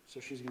term, so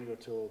she's going to go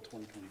till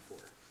 2024.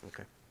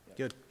 Okay,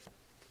 good.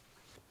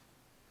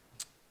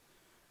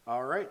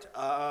 All right,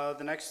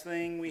 the next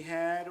thing we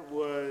had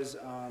was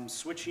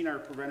switching our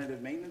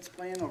preventative maintenance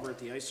plan over at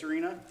the ice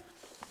arena.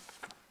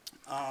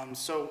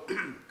 So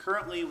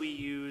currently we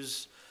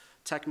use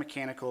Tech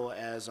Mechanical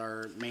as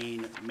our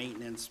main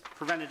maintenance,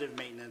 preventative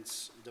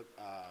maintenance,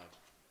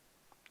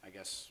 I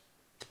guess,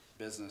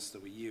 business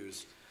that we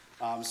use.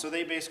 So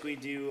they basically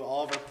do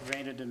all of our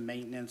preventative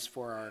maintenance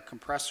for our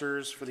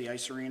compressors for the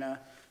ice arena.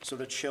 So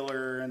the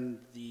chiller and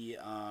the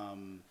what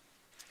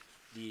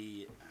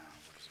is it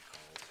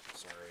called?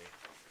 Sorry.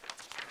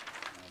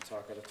 I'll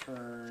talk out of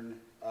turn.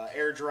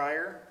 Air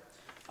dryer.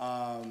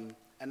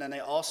 And then they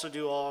also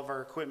do all of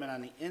our equipment on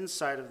the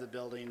inside of the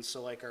building,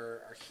 so like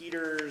our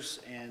heaters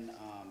and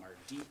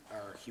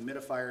our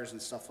humidifiers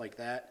and stuff like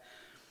that.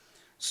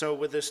 So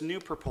with this new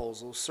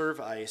proposal, Serve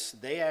Ice,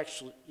 they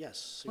actually, yes.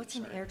 Sue, What's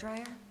an sorry. air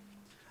dryer?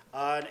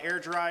 An air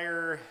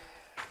dryer,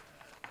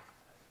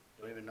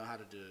 I don't even know how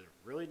to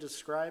really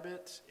describe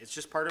it. It's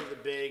just part of the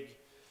big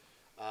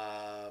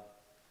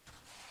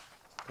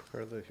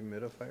Or the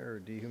humidifier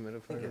or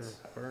dehumidifier?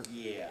 part?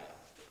 Yeah,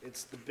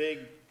 it's the big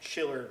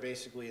chiller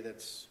basically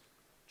that's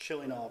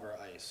chilling all of our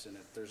ice, and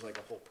there's like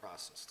a whole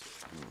process to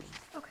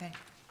it. Okay,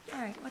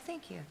 all right, well,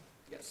 thank you.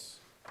 Yes.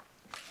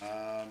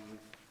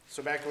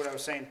 So back to what I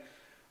was saying,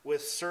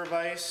 with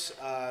Service,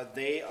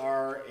 they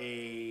are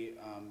a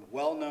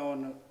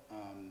well-known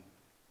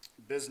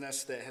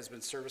business that has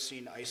been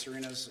servicing ice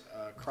arenas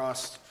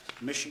across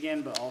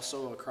Michigan, but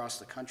also across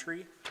the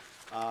country.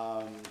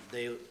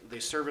 They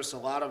service a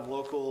lot of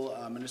local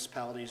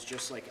municipalities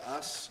just like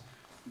us.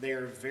 They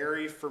are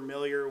very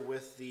familiar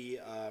with the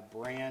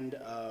brand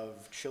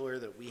of chiller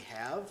that we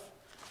have.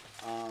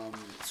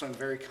 So I'm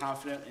very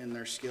confident in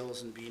their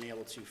skills in being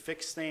able to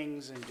fix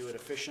things and do it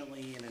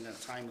efficiently and in a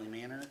timely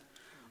manner.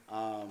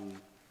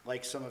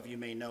 Like some of you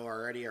may know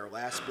already, our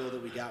last bill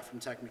that we got from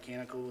Tech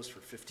Mechanical was for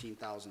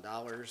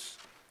 $15,000.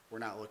 We're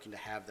not looking to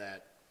have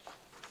that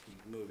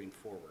moving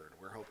forward.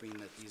 We're hoping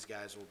that these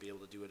guys will be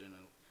able to do it in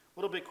a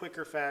little bit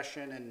quicker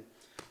fashion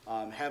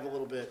and have a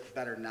little bit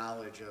better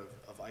knowledge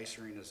of ice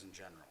arenas in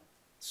general.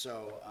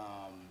 So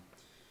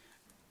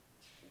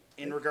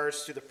in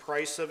regards to the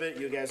price of it,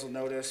 you guys will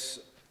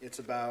notice it's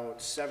about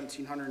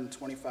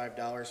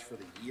 $1,725 for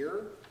the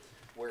year,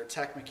 where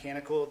Tech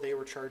Mechanical, they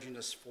were charging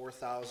us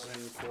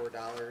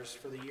 $4,004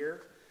 for the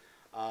year.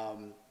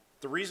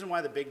 The reason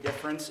why the big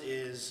difference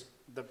is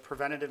the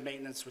preventative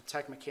maintenance with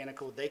Tech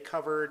Mechanical, they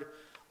covered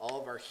all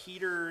of our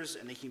heaters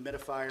and the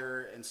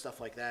humidifier and stuff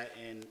like that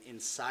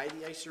inside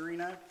the ice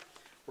arena,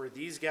 where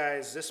these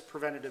guys, this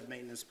preventative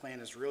maintenance plan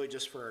is really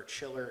just for our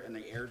chiller and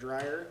the air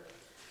dryer.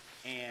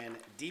 And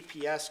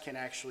DPS can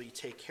actually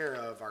take care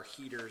of our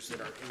heaters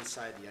that are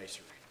inside the ice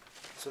arena.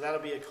 So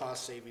that'll be a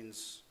cost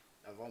savings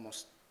of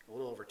almost a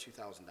little over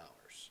 $2,000.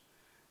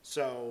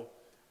 So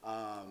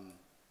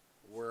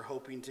we're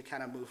hoping to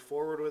kind of move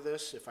forward with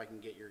this, if I can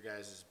get your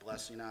guys'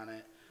 blessing on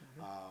it.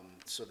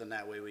 So then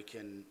that way we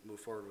can move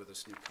forward with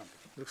this new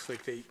company. Looks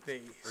like they Are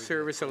you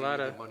service a putting lot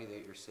the of, money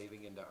that you're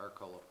saving into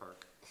Arcola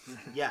Park.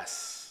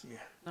 Yes,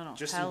 No,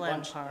 just in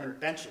Helen Park. in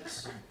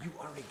benches. You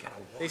already got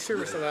a they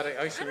service a lot of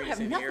ice arenas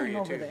in the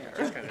area too.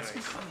 It's kind of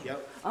nice.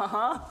 Yep,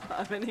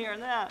 I've been hearing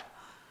that.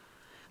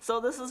 So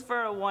this is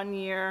for a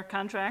 1-year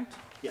contract?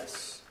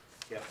 yes,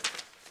 yep.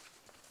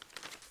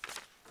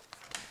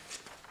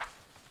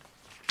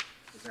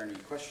 Is there any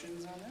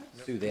questions on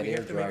that? Dude, that We air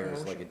have to make a dryer is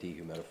motion. like a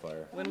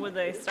dehumidifier. When would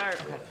they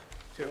start?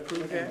 To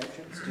approve that?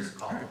 It's just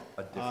called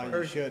a different.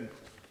 You should.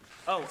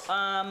 Oh,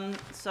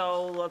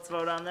 so let's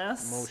vote on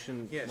this.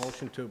 Motion, Yes.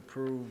 motion to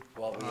approve.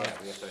 Well, we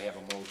have to have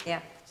a motion.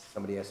 Yeah.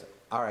 Somebody has,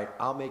 all right,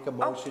 I'll make a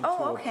motion to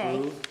okay.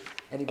 approve.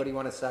 Anybody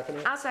want to second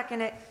it? I'll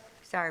second it.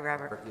 Sorry,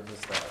 Robert. You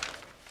missed that.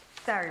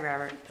 Sorry,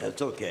 Robert.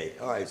 That's okay.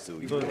 All right,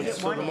 Sue. So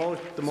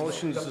the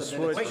motion's to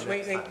switch.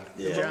 Wait. The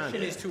Yeah.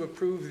 motion is to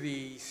approve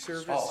the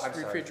Service Oh, I'm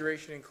sorry.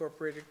 Refrigeration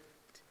Incorporated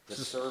The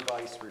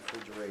Service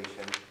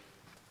refrigeration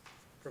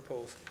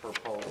proposal.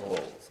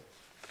 proposal.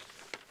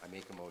 I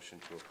make a motion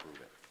to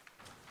approve it.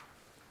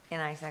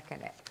 And I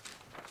second it.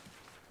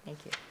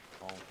 Thank you.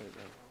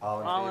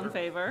 All in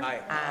favor?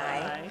 Aye.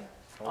 Aye.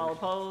 All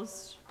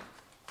opposed?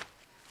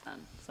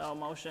 None. So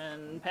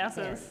motion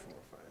passes.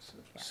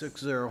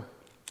 6-0.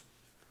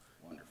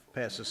 Wonderful.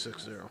 Passes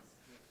 6-0.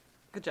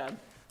 Good job.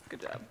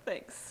 Good job.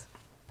 Thanks.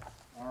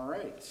 All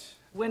right.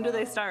 When do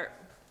they start?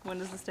 When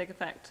does this take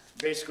effect?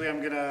 Basically,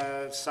 I'm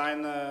gonna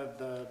sign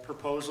the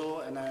proposal,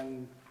 and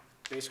then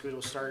basically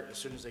it'll start as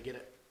soon as they get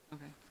it.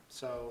 Okay.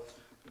 So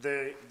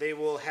they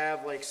will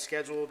have like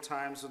scheduled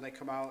times when they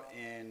come out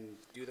and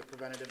do the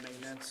preventative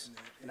maintenance,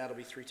 and that'll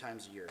be 3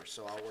 times a year.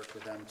 So I'll work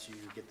with them to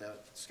get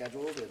that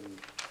scheduled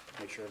and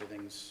make sure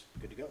everything's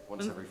good to go.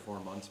 Once every 4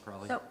 months,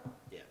 probably. So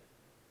Yeah.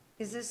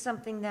 is this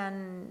something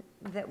then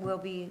that we'll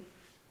be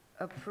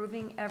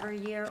approving every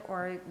year,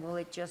 or will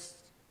it just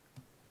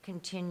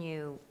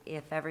continue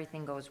if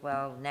everything goes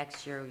well,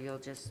 next year you'll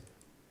just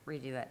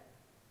redo it?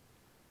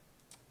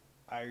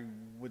 I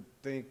would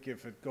think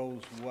if it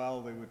goes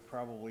well, they would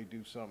probably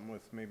do something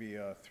with maybe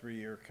a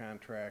 3-year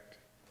contract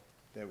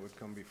that would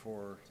come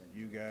before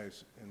you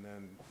guys, and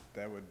then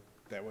that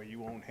way you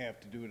won't have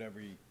to do it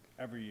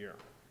every year.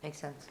 Makes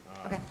sense?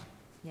 Okay,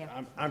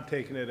 yeah. I'm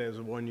taking it as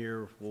a 1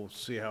 year. We'll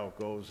see how it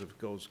goes. If it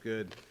goes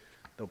good,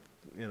 they'll,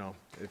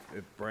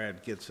 if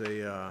Brad gets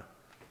a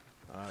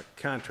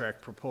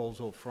contract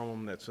proposal from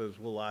them that says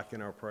we'll lock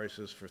in our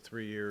prices for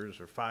 3 years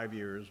or 5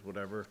 years,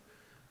 whatever,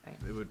 Right.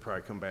 it would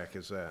probably come back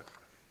as that.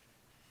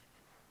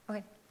 Okay,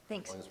 As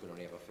thanks. long as we don't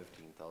have a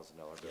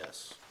 $15,000 bill.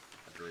 Yes,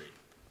 agreed.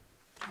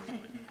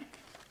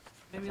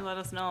 Maybe let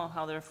us know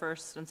how their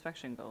first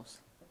inspection goes.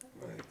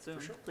 Soon,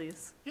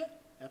 please. Yeah,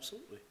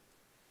 absolutely.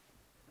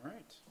 All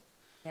right.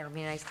 It'll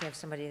be nice to have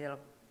somebody that'll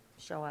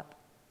show up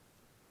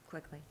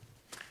quickly.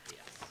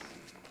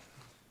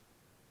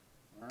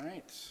 All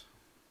right.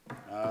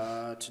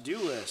 To-do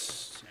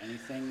list,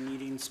 anything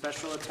needing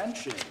special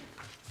attention?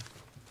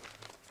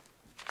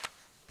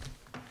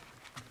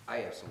 I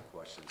have some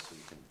questions, so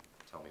you can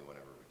tell me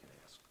whenever we can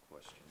ask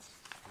questions.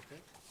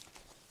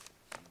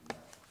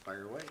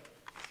 Fire away.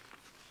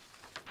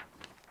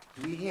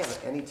 Do we have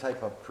any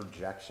type of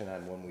projection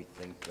on when we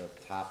think the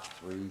top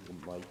three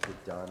might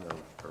get done,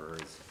 or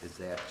is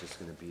that just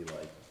gonna be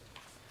like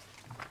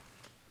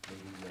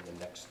maybe in the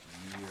next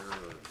year,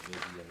 or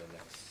maybe in the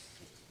next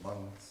 6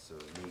 months,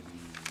 or maybe,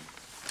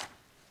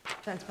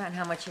 Depends upon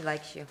how much he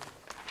likes you.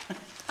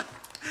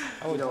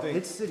 you know,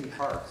 it's City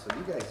Park, so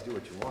you guys do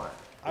what you want.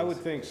 I would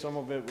think some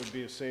of it would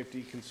be a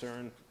safety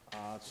concern.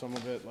 Some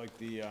of it, like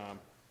the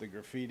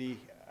graffiti,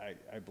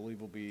 I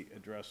believe will be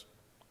addressed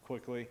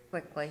quickly.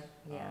 Quickly,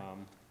 yeah.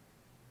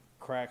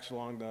 Cracks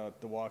along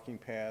the walking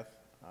path,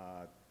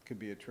 could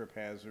be a trip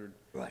hazard.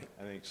 Right.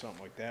 I think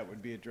something like that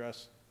would be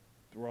addressed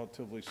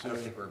relatively I don't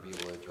soon. think we're gonna be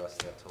able to address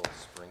that till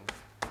spring.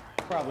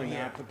 Probably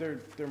not, but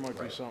there might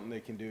be Right. something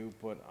they can do,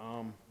 but,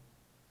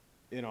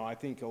 you know, I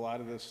think a lot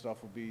of this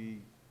stuff will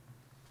be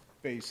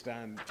based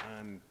on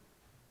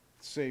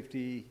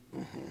safety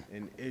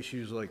and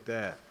issues like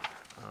that.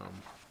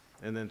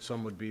 And then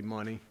some would be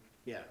money.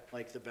 Yeah,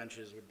 like the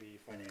benches would be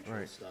financial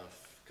Right.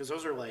 stuff, because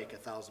those are like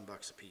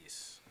 $1,000 a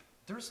piece.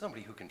 There's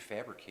somebody who can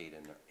fabricate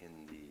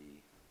in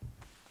the,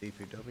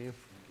 DPW?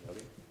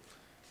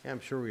 Yeah, I'm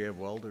sure we have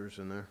welders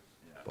in there,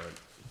 but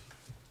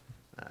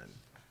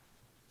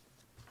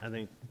I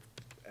think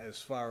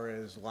as far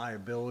as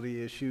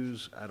liability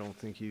issues, I don't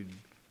think you'd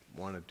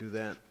want to do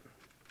that,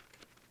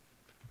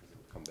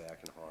 come back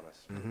and haunt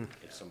us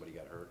if somebody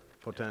got hurt,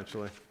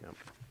 potentially, yep.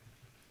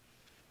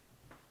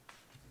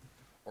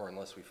 or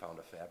unless we found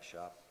a fab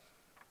shop.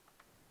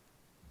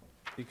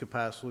 You could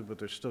possibly, but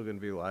there's still going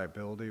to be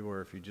liability,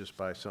 where if you just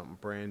buy something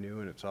brand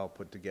new and it's all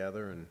put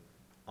together and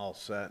all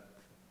set,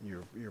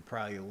 you're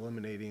probably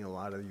eliminating a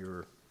lot of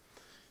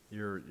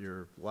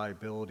your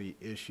liability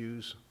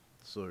issues.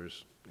 So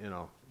there's, you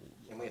know,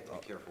 And we have to be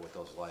careful with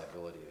those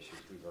liability issues.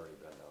 We've already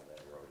been down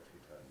that road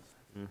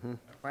a few times.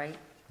 Right?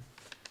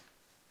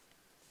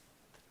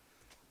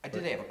 I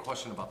did have a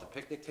question about the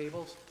picnic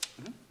tables.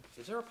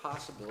 Is there a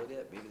possibility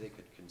that maybe they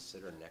could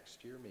consider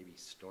next year, maybe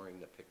storing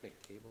the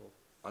picnic table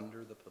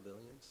under the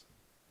pavilions?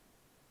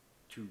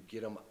 To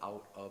get them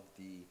out of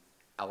the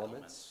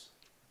elements?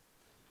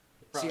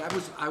 See,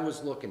 I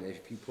was looking,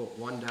 if you put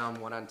one down,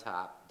 one on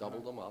top,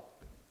 doubled them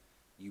up,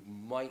 you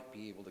might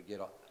be able to get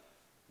up.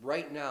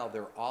 Right now,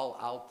 they're all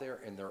out there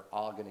and they're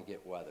all gonna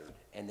get weathered.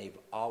 And they've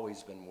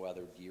always been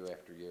weathered year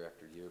after year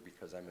after year,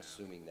 because I'm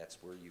assuming that's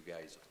where you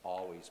guys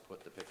always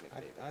put the picnic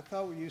table. I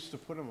thought we used to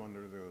put them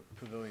under the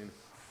pavilion.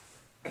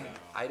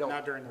 I don't.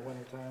 Not during the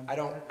wintertime. I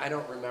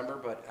don't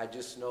remember, but I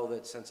just know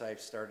that since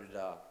I've started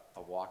a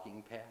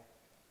walking path,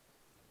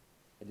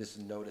 I just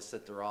noticed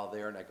that they're all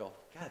there, and I go,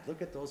 God,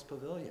 look at those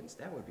pavilions.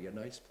 That would be a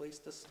nice place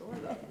to store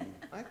them.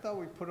 I thought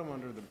we put them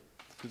under the,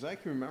 because I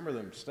can remember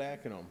them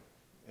stacking them,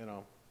 you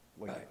know,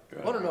 like.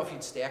 I don't know if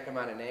you'd stack them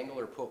on an angle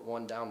or put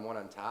one down, one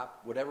on top.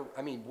 Whatever,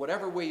 I mean,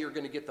 whatever way you're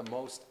gonna get the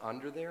most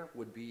under there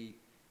would be,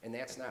 and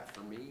that's not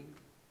for me.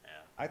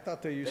 I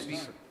thought they used That'd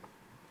to,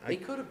 be, they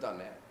could have done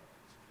that.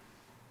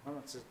 Well,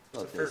 it's a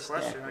Well, fair they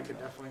question. stack I could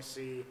them, definitely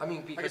see. I mean,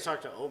 I could because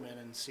talk to Omen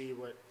and see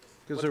what.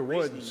 because what there the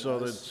would, reasoning so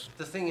was. that's,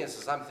 the thing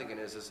is I'm thinking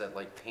is that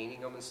like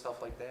painting them and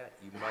stuff like that,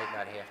 you might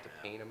not have to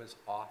paint them as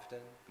often,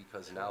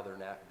 because now they're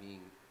not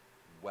being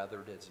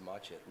weathered as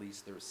much. At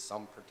least there's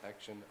some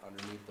protection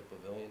underneath the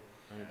pavilion.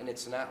 And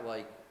it's not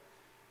like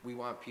we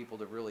want people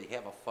to really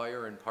have a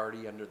fire and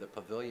party under the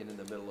pavilion in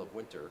the middle of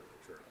winter.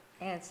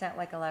 And it's not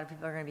like a lot of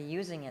people are gonna be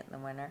using it in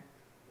the winter.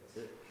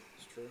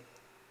 It's true.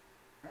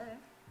 All right.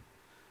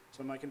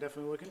 Something I can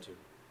definitely look into.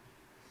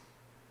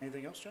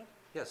 Anything else, John?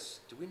 Yes,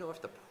 do we know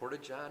if the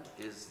Porta-John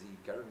is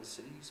the Garden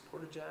City's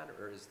Porta-John,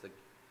 or is the,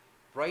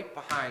 right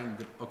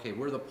behind, okay,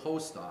 where the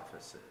post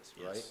office is,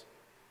 right? Yes.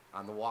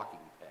 On the walking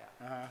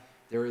path. Uh-huh.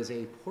 There is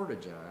a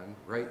Porta-John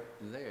right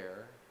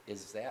there.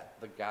 Is that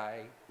the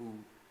guy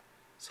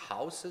whose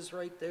house is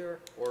right there,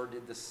 or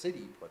did the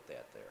city put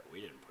that there? We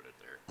didn't put it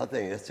there. I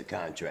think that's the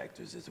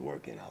contractors that's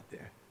working out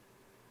there.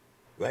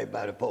 Right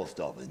by the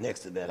post office, next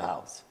to that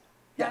house.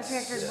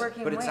 Contractors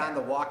working But it's on the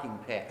where? walking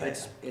path.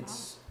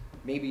 It's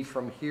maybe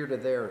from here to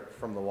there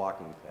from the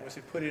walking Was path.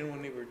 it put in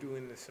when they were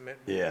doing the cement?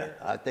 Yeah,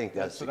 I think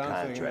that's that's the what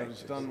I'm thinking. It was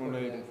contractors.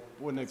 done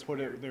when they put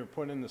it, they were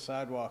putting in the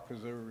sidewalk,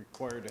 because they were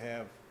required to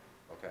have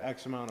Okay.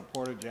 X amount of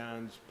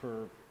porta-johns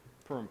per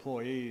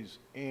employees,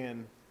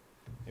 and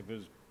if it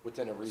was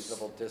Within a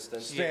reasonable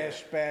distance?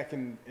 stashed back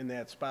in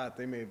that spot,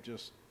 they may have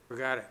just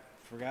Forgot it.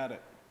 forgot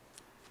it.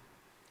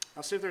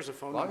 I'll see if there's a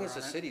phone As long number as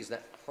the on it. city's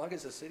not, as long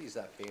as the city's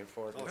not paying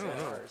for it. Oh, it's yeah.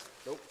 not ours.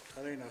 Nope,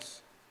 that ain't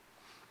us.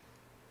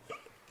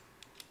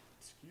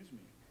 Excuse me.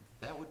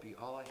 That would be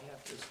all I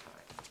have this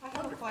time. I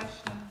have a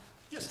question.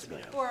 Yes,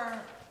 ma'am. For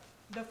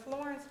the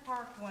Florence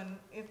Park one,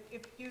 if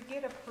you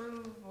get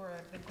approved or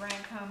the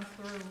grant comes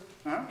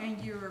through Uh-huh.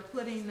 and you're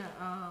putting,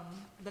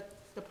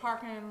 the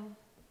parking,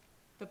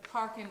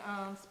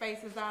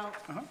 spaces out,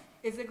 Uh-huh.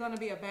 is it gonna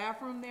be a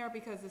bathroom there?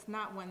 Because it's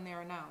not one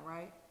there now,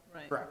 right?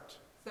 Right. Correct.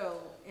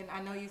 So, and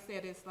I know you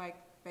said it's like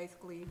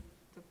basically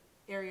the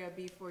area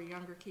be for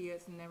younger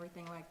kids and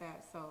everything like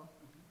that, so.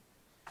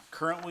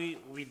 Currently,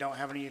 we don't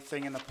have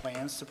anything in the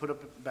plans to put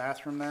up a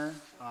bathroom there.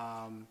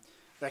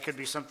 that could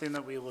be something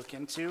that we look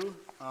into.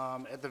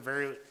 At the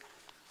very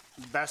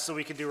best that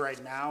we could do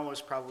right now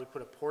is probably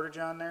put a portage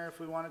on there if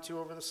we wanted to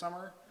over the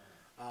summer.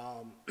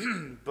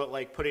 But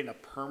like putting a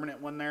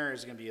permanent one there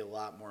is gonna be a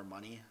lot more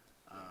money,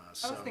 I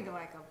so. was thinking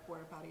like a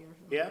porta potty or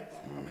something Yeah, like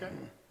that. okay.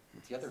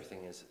 The other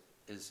thing is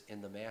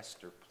in the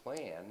master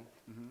plan,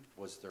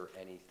 was there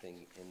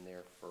anything in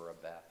there for a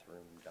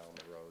bathroom down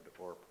the road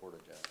or a porta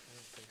john? I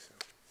don't think so.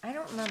 I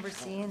don't remember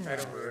seeing I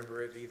that. don't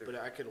remember it either. But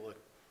I could look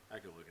at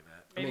that.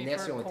 I mean, Maybe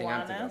that's for the only thing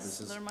I'm thinking of,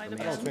 Kiwanis, is there the might have I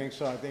been. don't think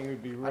so. I think it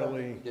would be I don't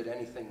really, think we did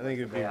anything I think with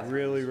it'd the be bathrooms.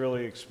 really,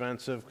 really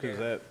expensive, because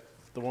that,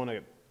 the one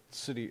at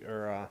City,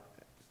 or,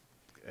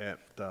 at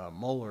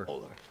Moeller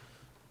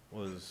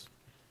was,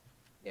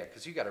 Yeah,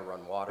 because you gotta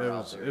run water It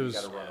out was- there, it you was-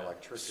 gotta run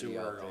electricity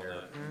Sewer, out all there,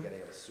 that. you gotta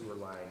have a sewer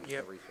line, Yep.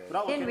 everything. But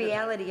I'll look In into that.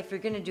 reality, if you're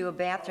gonna do a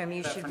bathroom,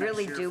 you That should for next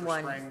really year do for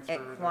one spring at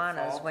through the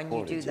Kiwanis fall? when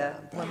you do the,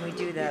 when we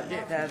do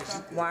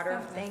the water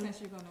thing.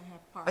 Since you're gonna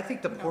have park, I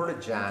think the you know, porta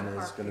winter john is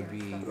park gonna there and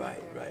be stuff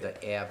like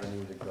that. the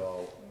avenue to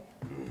go.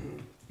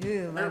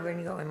 Ooh, I'm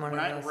gonna go in one When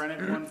I of those.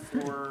 rented one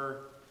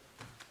for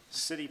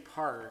City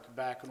Park,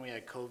 back when we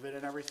had COVID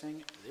and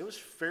everything, it was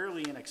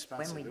fairly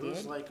inexpensive. we It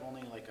was did? like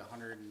only like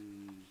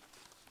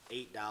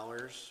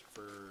 $108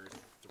 for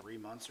 3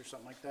 months or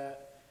something like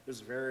that. It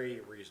was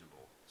very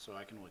reasonable, so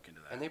I can look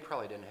into And that. they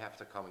probably didn't have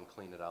to come and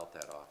clean it out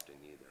that often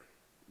either.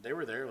 They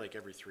were there like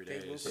every 3 They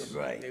will days. come.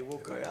 Right. They will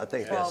come. Right. I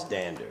think Well, that's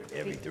standard,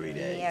 every 3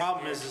 days. yeah.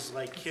 Problem is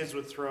like kids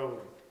would throw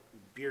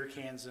beer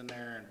cans in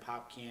there and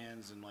pop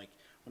cans, and like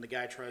when the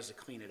guy tries to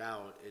clean it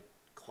out, it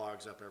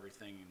clogs up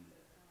everything.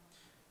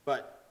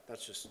 But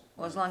that's just.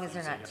 Well, as long as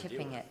they're things they not gotta deal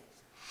tipping with. it.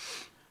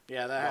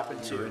 Yeah, that happened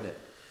You're too. in it.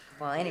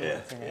 Well,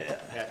 anyone's in it.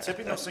 Yeah,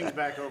 tipping those things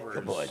back over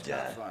Good boy, is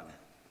not John. fun.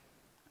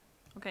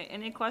 Okay,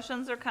 any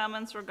questions or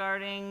comments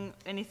regarding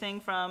anything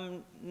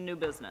from new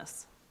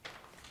business?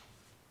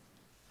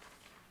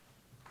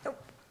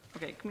 Nope.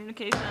 Okay,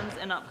 communications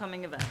and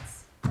upcoming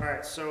events. All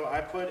right, so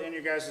I put in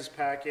your guys'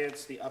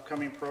 packets the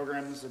upcoming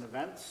programs and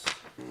events.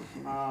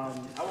 I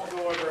won't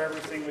go over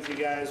everything with you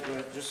guys,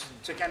 but just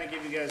to kind of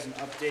give you guys an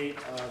update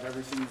of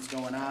everything that's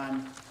going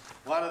on.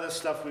 A lot of this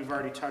stuff we've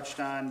already touched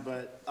on,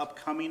 but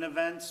upcoming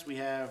events, we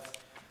have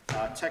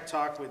Tech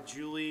Talk with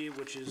Julie,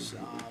 which is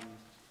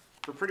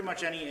for pretty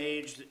much any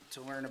age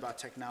to learn about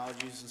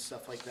technologies and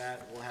stuff like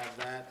that. We'll have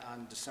that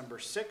on December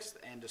 6th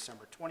and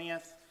December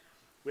 20th.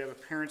 We have a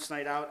Parents'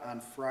 Night Out on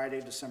Friday,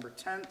 December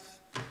 10th.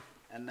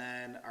 And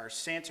then our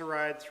Santa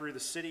ride through the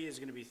city is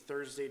gonna be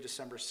Thursday,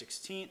 December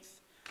 16th.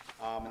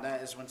 And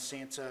that is when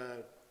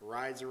Santa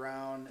rides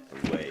around,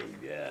 Wave,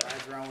 yeah.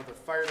 rides around with the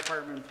fire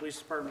department and police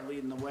department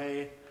leading the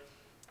way.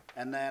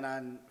 And then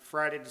on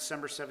Friday,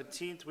 December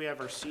 17th, we have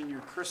our senior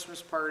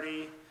Christmas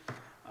party.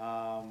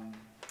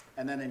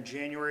 And then in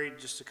January,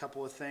 just a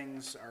couple of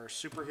things, our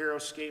superhero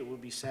skate will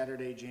be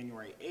Saturday,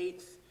 January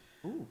 8th.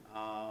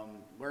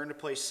 Learn to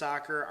play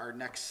soccer, our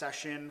next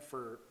session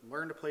for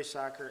learn to play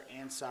soccer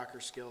and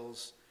soccer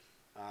skills.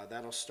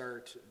 That'll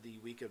start the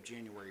week of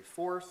January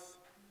 4th.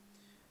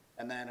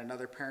 And then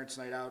another Parents'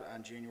 Night Out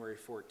on January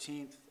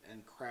 14th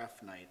and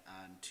Craft Night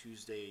on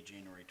Tuesday,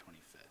 January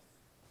 25th.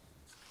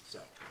 So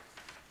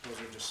those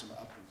are just some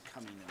up and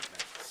coming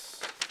events.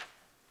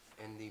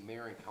 And the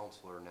mayor and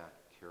council are not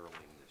caroling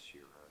this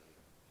year,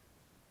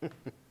 are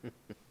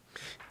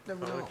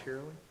Never know,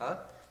 Carolyn. they? Huh?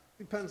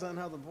 depends on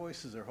how the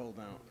voices are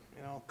holding out,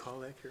 you know? Call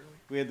that Carolyn.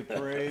 We had the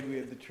parade, we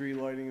had the tree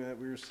lighting that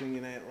we were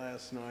singing at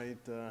last night.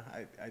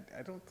 I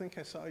don't think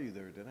I saw you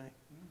there, did I?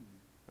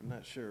 I'm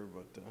not sure,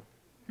 but,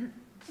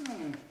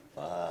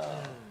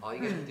 All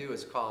you gotta do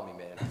is call me,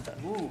 man.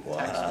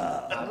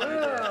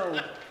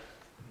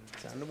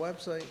 it's on the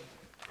website.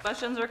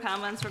 Questions or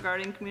comments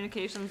regarding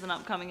communications and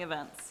upcoming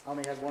events? I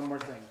only had one more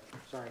thing,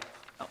 sorry.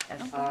 Oh,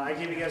 no? I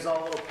gave you guys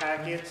all a little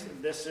packet.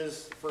 This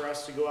is for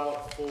us to go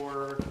out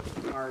for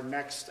our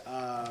next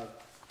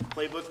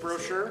playbook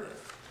brochure.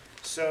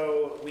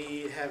 So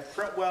we have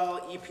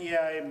Printwell,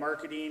 EPI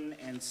Marketing,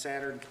 and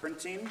Saturn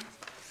Printing.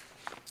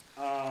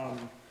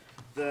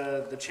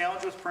 The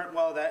challenge with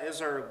Printwell, that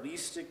is our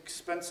least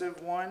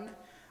expensive one,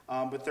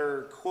 but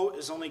their quote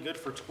is only good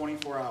for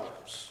 24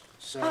 hours.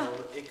 So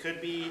it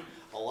could be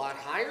a lot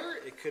higher,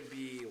 it could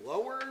be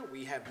lower,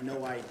 we have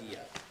no idea.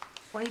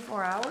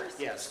 24 hours?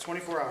 Yes,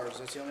 24 hours,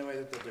 that's the only way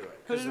that they'll do it.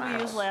 Who did we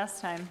use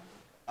last time?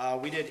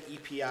 We did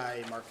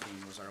EPI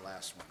Marketing was our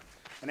last one.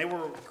 And they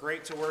were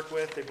great to work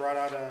with. They brought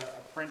out a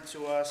print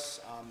to us.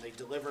 They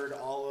delivered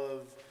all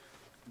of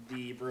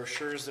the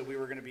brochures that we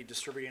were gonna be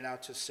distributing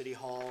out to City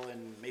Hall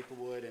and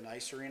Maplewood and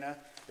Ice Arena.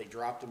 They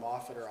dropped them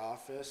off at our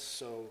office,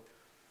 so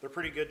they're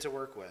pretty good to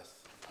work with.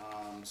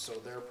 So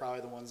they're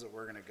probably the ones that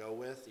we're gonna go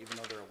with, even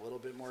though they're a little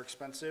bit more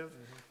expensive.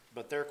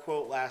 But their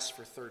quote lasts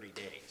for 30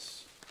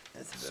 days,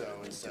 That's so better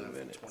than instead 2 of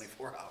minutes.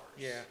 24 hours.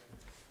 Yeah.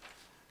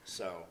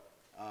 So,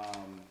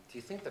 Do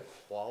you think the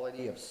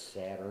quality of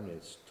Saturn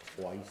is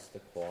twice the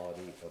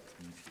quality of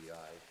EPI?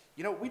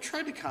 you know, we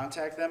tried to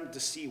contact them to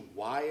see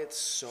why it's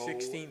so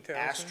 16,000?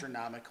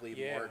 astronomically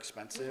Yeah. more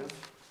expensive.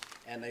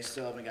 and they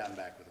still haven't gotten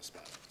back with us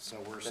about it. So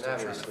we're Then still trying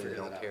to obviously they figure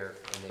don't that out. care,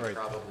 and they Right.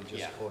 probably just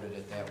Yeah. coded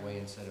it that way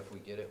and said, if we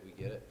get it, we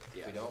get it. If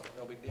Yeah. we don't,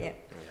 no big Yeah. deal.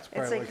 It's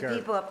probably like like our-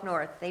 people up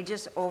north, they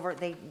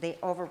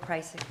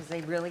overprice it because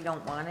they really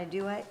don't want to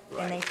do it.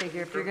 And they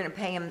figure if you're going to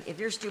pay them, if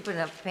you're stupid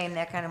enough to pay them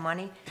that kind of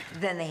money,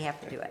 then they have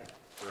to do it.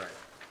 Right,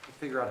 We'll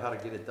figure out how to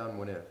get it done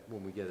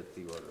when we get it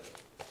the order.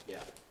 yeah.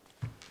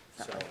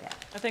 Something like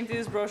that. I think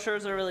these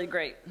brochures are really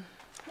great.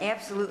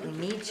 Absolutely,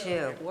 me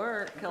too.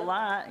 Work a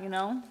lot, you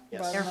know?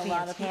 Yes. brought They're in a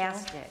lot of people.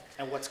 fantastic.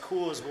 And what's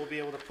cool is we'll be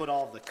able to put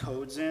all the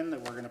codes in, that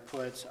we're gonna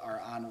put our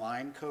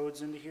online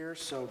codes into here.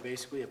 So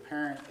basically a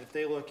parent, if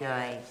they look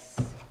at Nice.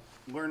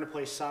 learn to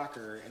play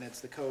soccer and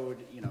it's the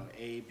code, you know,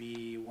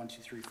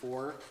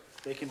 AB1234,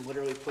 they can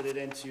literally put it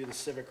into the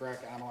Civic Rec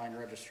online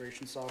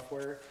registration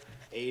software,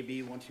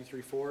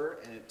 AB1234,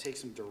 and it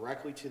takes them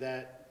directly to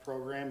that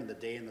program and the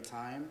day and the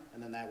time,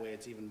 and then that way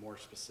it's even more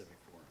specific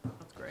for them.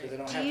 That's great. So they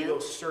don't have to go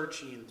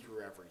searching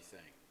through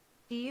everything.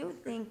 Do you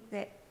think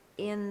that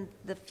in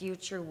the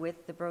future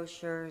with the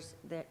brochures,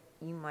 that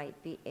you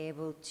might be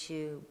able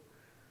to,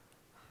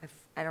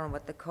 I don't know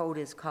what the code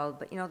is called,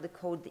 but you know, the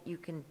code that you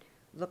can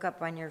look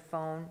up on your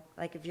phone,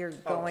 like if you're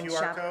Oh, going QR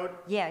shop? code?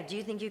 Yeah, do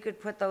you think you could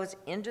put those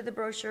into the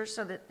brochure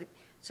so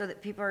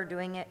that people are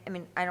doing it? I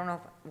mean, I don't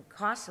know if it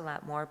costs a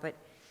lot more, but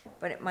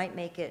it might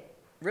make it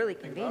really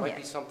It might be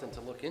convenient. something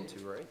to look into,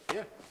 right?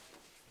 Yeah.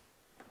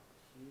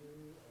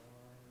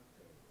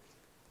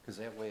 Because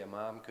that way a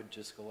mom could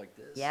just go like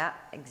this. Yeah,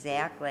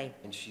 exactly,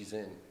 And she's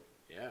in,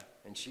 Yeah.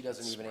 and she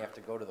doesn't even have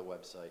to go to the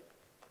website.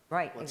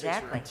 right, Well, it takes her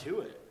exactly. right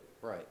to it.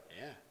 Right.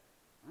 Yeah.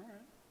 All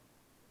right.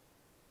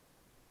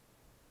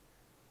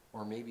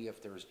 Or maybe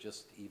if there's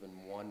just even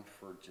one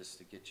for just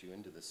to get you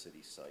into the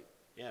city site.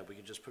 Yeah, we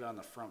could just put it on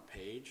the front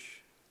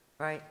page.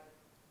 Right,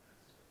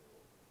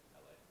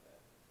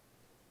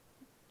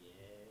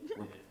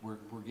 We're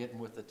getting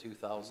with the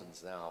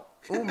 2000s now.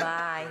 oh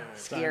my,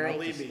 scary.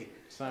 Believe me,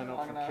 Sign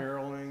up for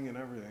caroling and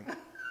everything.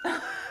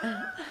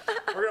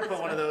 we're gonna put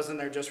one of those in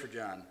there just for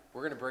John.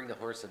 We're gonna bring the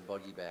horse and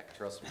buggy back,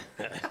 trust me.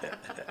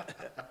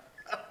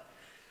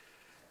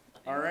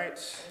 All right.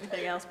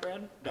 Anything else,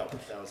 Brad? No,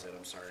 that was it,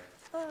 I'm sorry.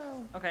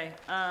 Okay,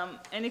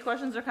 any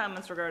questions or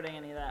comments regarding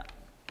any of that?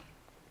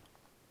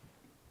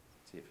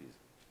 See if he's.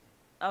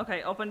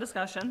 Okay, open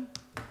discussion.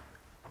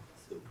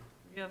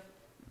 You have,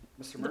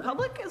 Mr. the Murray?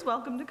 public is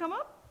welcome to come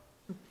up.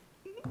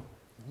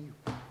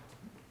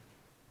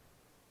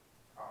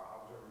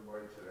 How's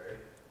everybody today?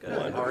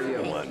 Good. How are you?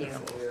 Thank you.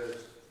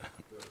 Is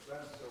the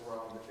fence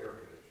around the air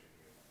conditioning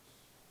units,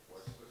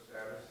 what's the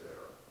status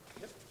there?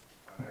 Yep.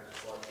 My next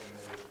question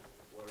is,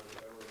 what has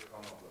ever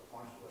come of the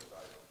punch list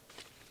item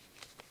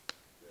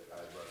that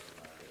I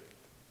recommended?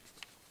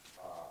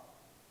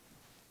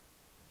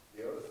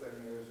 The other thing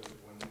is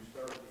when you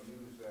start to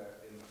use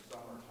that in the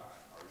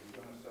summertime, are you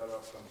gonna set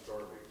up some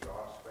sort of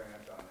exhaust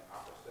fans on the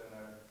opposite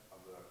end of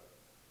the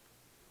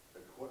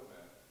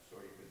equipment so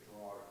you can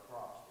draw it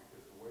across?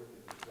 Because the way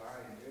the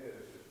design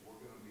is we're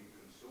gonna be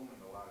consuming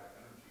a lot of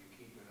energy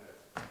keeping it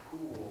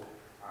cool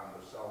on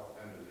the south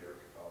end of the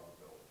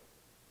building.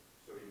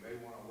 So you may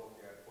wanna look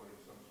at putting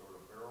some sort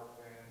of barrel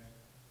fans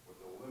with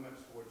a limit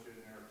switch in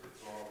there to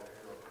draw the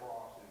air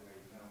across. It may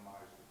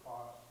minimize the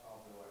cost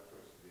of the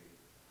electricity.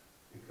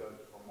 Because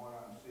from what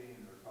I'm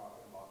seeing, they're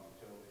talking about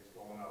utilities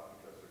going up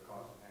because they're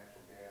costing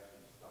natural gas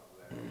and stuff of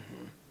that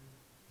nature.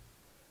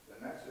 The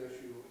next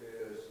issue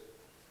is,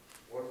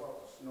 what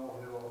about the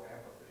Snow Hill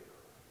Amphitheater?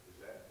 Is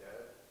that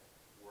dead?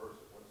 What's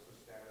the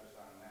status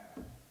on that?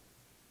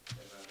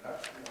 And the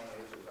next one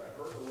is I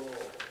heard a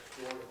little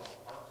story about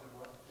Parks and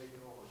Rec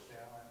taking over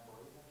Sandland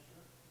Parade next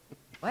year.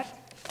 What?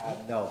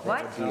 No,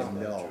 What? that would be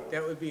a no.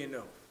 That would be a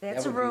no.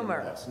 That's a That would be a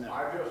rumor. no.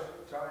 I just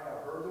telling you,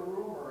 I heard the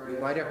rumor. You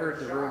might have heard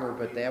the rumor,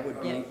 but that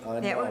would be a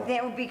no.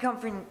 That would be come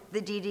from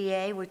the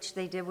DDA, which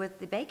they did with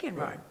the Bacon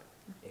Run.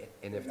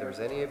 And if there's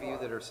any of you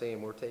that are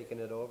saying we're taking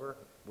it over,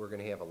 we're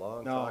gonna have a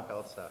long No. talk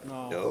outside.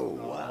 No, No,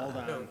 no, wow.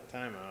 hold on,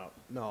 time out.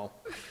 No.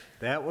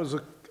 That was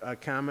a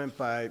comment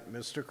by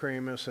Mr.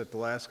 Kramus at the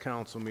last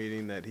council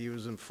meeting that he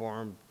was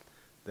informed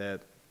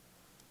that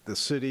the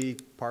city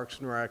Parks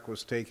and Rec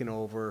was taking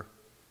over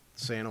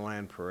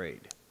Santaland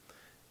Parade.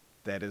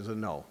 That is a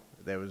no.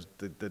 That was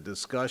the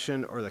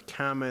discussion or the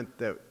comment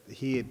that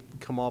he had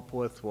come up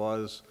with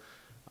was,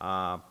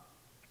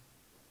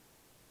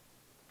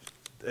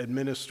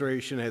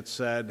 administration had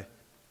said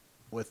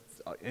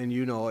with, and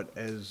you know it,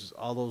 as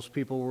all those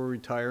people were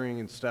retiring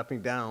and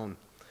stepping down,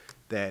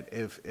 that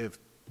if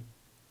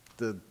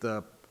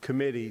the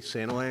committee,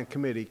 Santaland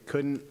Committee,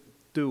 couldn't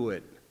do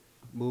it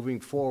moving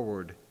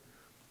forward,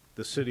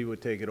 the city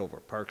would take it over,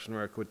 Parks and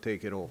Rec would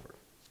take it over.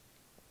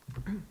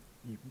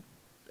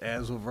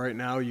 As of right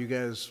now, you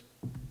guys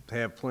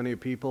have plenty of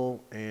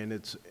people, and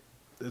it's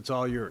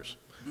all yours.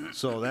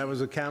 So that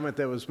was a comment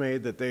that was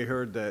made, that they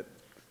heard that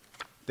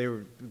they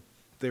were.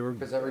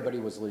 Because everybody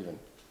was leaving.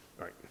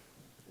 Right.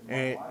 My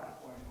And,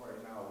 point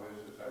right now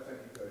is I think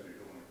you guys are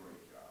doing a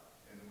great job,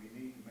 and we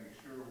need to make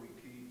sure we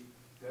keep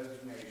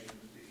designations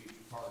to each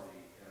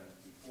party, and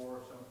before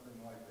something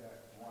like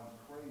that runs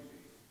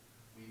crazy,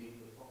 we need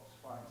to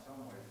find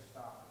someone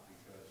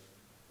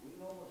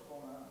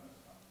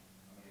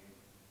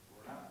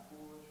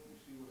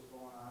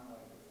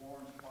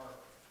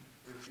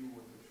issue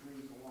with the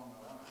trees along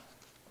the line.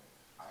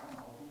 I don't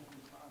know whose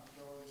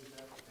responsibility is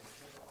that to take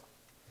care of.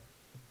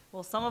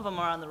 Well, some of them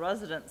are on the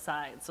resident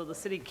side, so the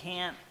city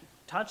can't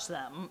touch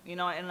them, you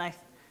know, and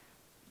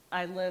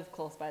I live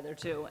close by there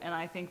too, and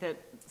I think that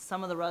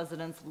some of the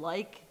residents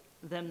like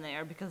them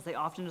there because they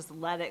often just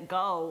let it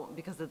go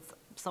because it's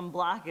some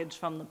blockage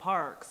from the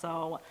park.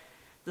 So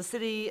the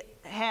city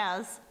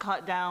has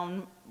cut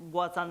down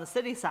what's on the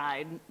city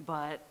side,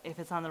 but if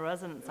it's on the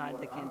resident side,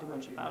 they can't do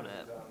much about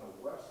it. On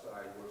the west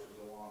side, which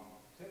is along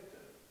Tipton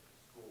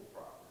School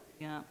property,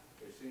 Yeah,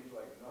 it seems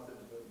like nothing's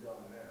been done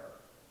there.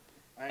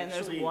 I and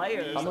there's actually-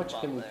 wires How much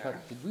above can we there.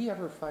 cut? Did we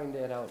ever find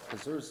that out?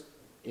 Because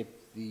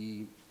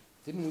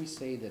didn't we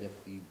say that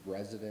if the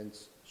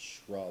residents'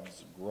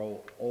 shrubs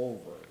grow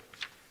over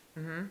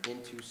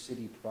into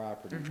city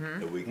property,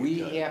 That we can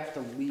we cut. have to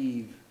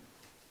leave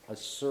a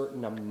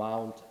certain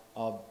amount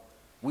of,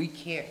 we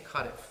can't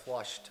cut it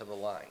flush to the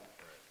line.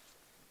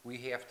 We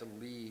have to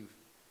leave,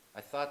 I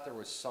thought there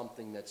was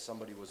something that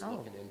somebody was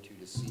looking into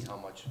to see how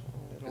much,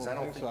 because I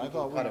don't think so. we I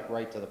thought can cut we- it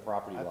right to the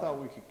property I line. thought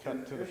we could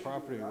cut to the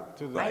property,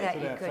 to the, I to thought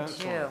you that could fence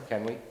too. line.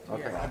 Can we?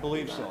 Okay. I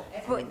believe so.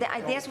 Well,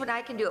 that's what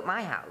I can do at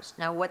my house.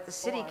 Now, what the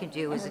city can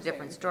do is a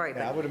different story,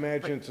 Yeah, I but, would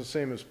imagine it's the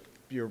same as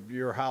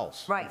your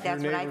house. Right,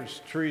 that's what If I- your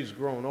neighbor's tree's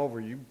growing over,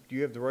 you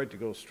have the right to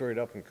go straight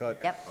up and cut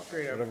Yep.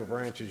 whatever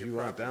branches you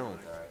want down.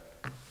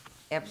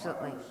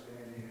 absolutely. My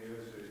understanding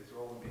is that it's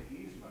only the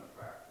easement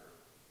factor,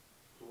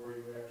 to where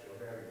you actually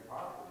have your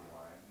property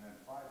line, and then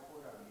 5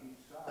 foot on each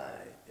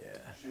side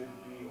should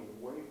be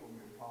away from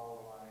your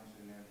power lines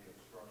and any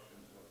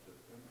obstructions of the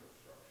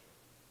infrastructure.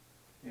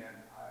 And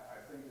I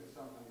think it's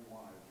something we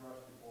want to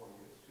address before it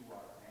gets too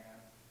out of hand.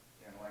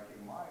 And like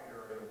in my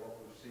area, what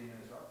we're seeing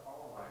is our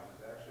power lines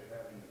is actually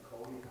having the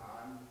coating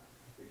on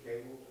the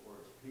cables where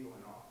it's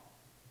peeling off.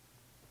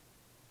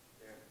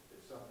 And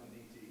it's something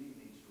DTE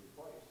needs to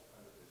replace.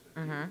 It's a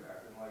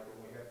defect, and like when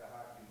we have the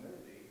hot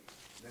humidity,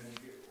 then you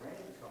get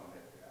rain coming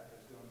at that,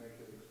 it's gonna make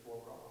it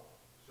explode off.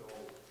 So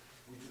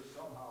we just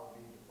somehow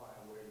need to find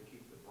a way to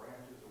keep the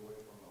branches away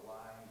from the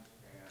lines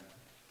and,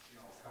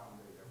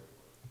 accommodate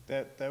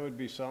everywhere. That would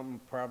be something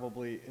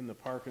probably in the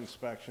park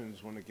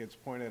inspections, when it gets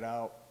pointed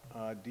out,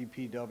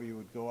 DPW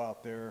would go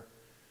out there,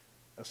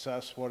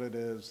 assess what it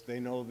is. They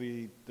know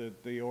the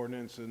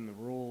ordinance and the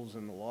rules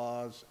and the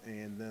laws,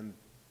 and then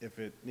if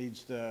it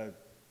needs to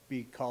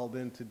be called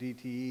into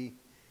DTE,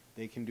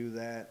 they can do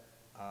that.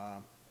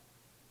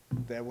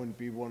 That wouldn't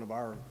be one of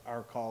our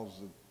calls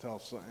to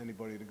tell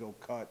anybody to go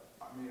cut.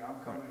 I mean,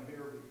 I'm coming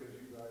here because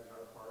you guys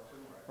are Parks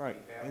and Rec.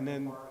 Right, We have and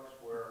then- parks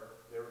where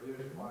there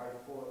is 5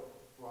 foot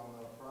from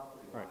the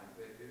property line, Right.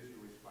 that is your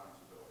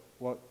responsibility.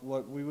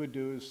 What we would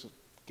do is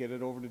get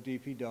it over to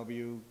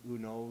DPW, who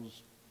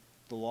knows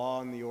the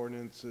law and the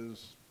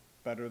ordinances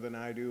better than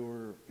I do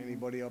or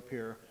anybody up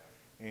here,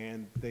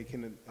 and they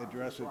can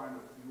address it. I'm just trying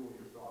to fuel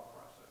your thought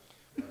process.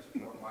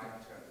 That's what my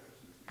intent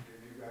is to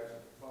give you guys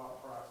a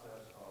thought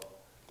process of,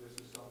 this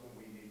is something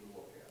we need to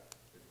look at.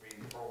 It's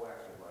being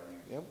proactive by you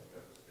Yep.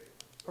 as a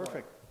state.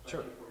 Perfect.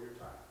 Thank you for your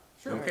time.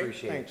 Sure.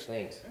 Appreciate it,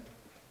 thanks. thanks.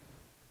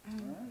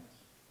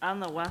 On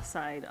the west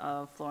side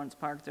of Florence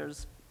Park,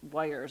 there's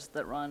wires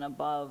that run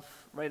above,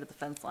 right at the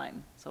fence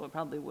line. So it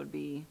probably would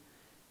be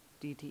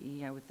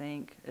DTE, I would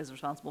think, is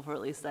responsible for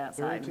at least that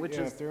They're side, into- which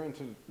yeah, is if they're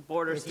into,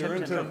 borders if they're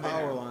into Tipton. the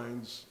power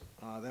lines,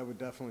 that would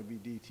definitely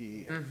be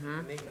DTE.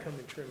 And they can come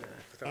and trim it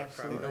without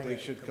problem. They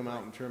should come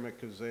out and trim it,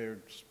 because they're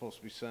supposed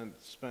to be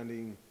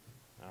spending,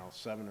 I don't know,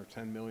 $7 or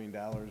 $10 million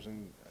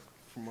in,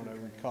 from what I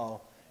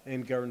recall,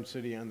 in Garden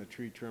City on the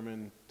tree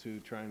trimming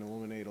to try and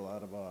eliminate a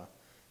lot of,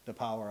 the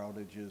power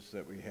outages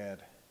that we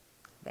had.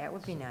 That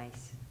would be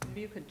nice. Maybe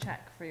you could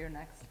check for your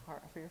next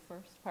park, for your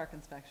first park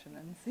inspection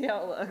and see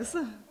how it looks.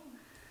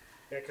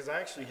 Yeah, because I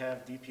actually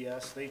have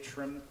DPS, they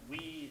trimmed,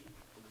 we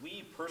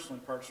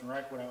personally, Parks and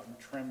Rec, went out and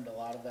trimmed a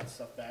lot of that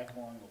stuff back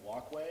along the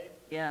walkway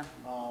Yeah,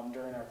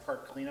 during our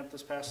park cleanup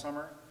this past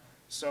summer.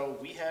 So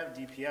we have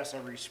DPS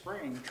every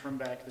spring trim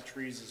back the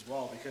trees as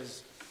well,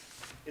 because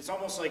it's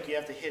almost like you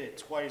have to hit it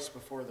twice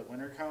before the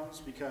winter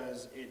comes,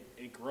 because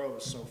it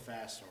grows so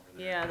fast over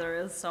there. yeah, there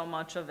is so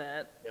much of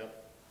it.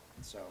 Yep,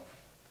 so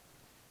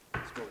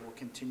that's what we'll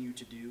continue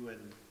to do, and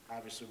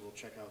obviously we'll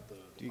check out the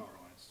Do you- power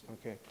lines. too.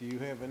 Okay, do you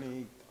have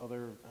any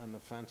other on the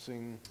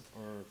fencing,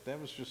 or that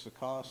was just the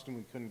cost and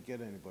we couldn't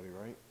get anybody,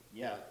 right?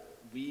 Yeah,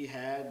 we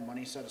had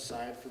money set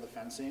aside for the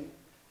fencing,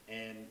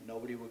 and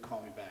nobody would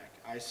call me back.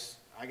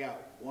 I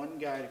got one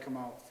guy to come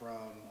out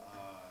from,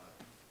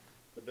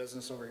 the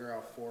business over here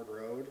off Ford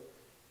Road,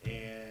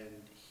 and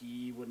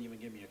he wouldn't even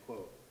give me a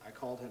quote. I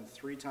called him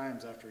 3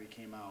 times after he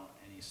came out,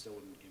 and he still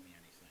wouldn't give me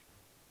anything.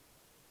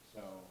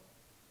 So,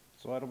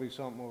 So that'll be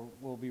something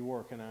we'll be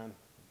working on.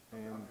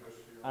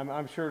 And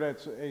I'm sure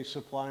that's a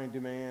supply and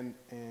demand,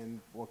 and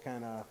what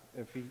kind of,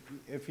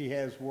 if he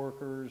has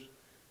workers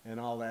and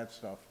all that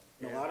stuff.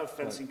 a lot of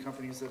fencing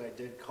companies that I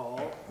did call,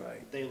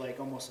 Right. they like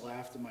almost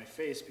laughed in my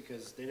face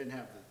because they didn't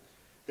have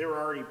they were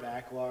already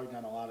backlogged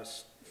on a lot of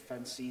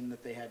fencing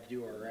that they had to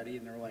do already,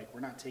 and they're like,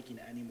 we're not taking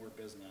any more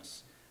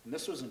business. And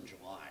this was in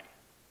July.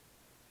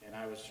 And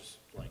I was just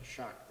like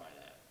shocked by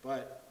that.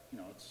 But, you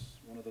know, it's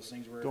one of those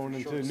things where if Going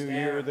you're into the new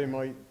year, short-staffed- they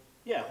might,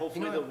 Yeah,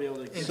 hopefully they'll be able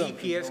to. And get something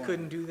DPS going.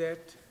 couldn't do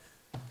that?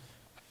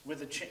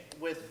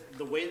 With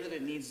the way that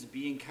it needs to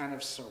be and kind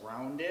of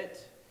surround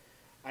it,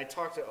 I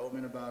talked to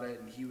Omen about it,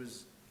 and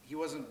he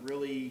wasn't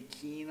really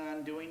keen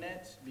on doing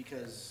it,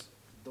 because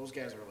those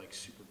guys are like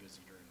super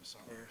busy during the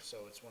summer. Yeah. So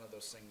it's one of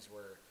those things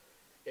where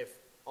if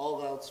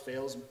all else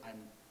fails,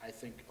 I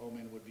think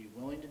Omen would be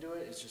willing to do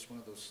it. It's just one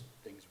of those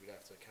things we'd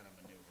have to kind of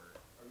maneuver.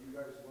 Are you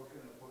guys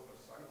looking at putting a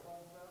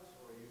cyclone fence,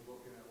 or are you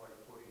looking at like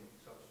putting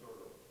some sort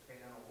of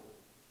panel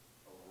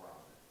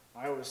around it?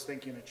 I was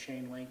thinking a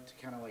chain link to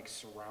kind of like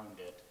surround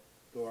it,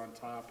 go on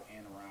top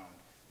and around,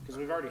 because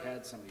we've already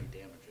had somebody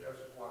damage it.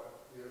 That's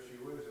what the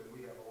issue is, and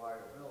we have a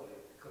liability,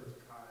 because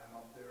it's climb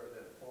up there,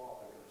 then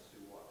fall, they're gonna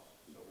sue us.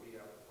 So we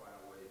have to find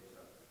a way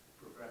to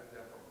prevent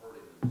them from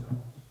hurting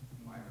themselves,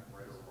 am I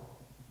right or wrong?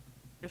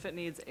 If it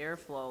needs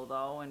airflow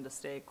though, and to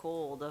stay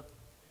cold, a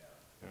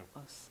I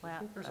slat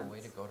think there's a way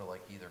to fence. go to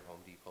like either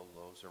Home Depot,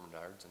 Lowe's, or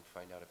Menards and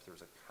find out if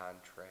there's a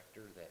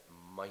contractor that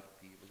might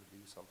be able to do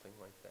something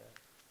like that.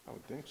 I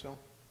would think so.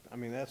 I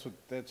mean, that's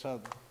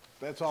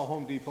all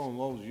Home Depot and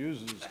Lowe's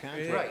uses is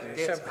contract. Right,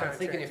 They're I'm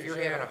thinking if you're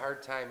subcontractors, having yeah. a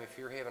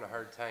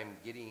hard time,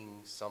 getting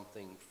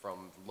something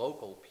from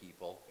local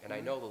people, and I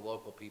know the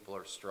local people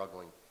are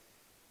struggling,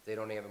 they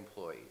don't have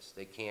employees,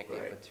 they can't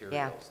get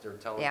materials. They're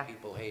telling Yeah.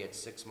 people, hey, it's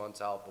 6 months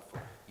out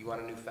before, you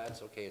want a new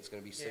fence? Okay, it's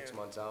gonna be 6 Yeah.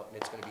 months out, and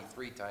it's gonna be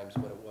 3 times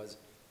what it was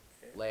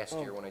last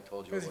year when I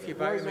told you. or Because if you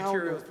whatever. buy Right now,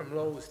 materials the- from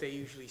Lowe's, they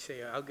usually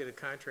say, I'll get a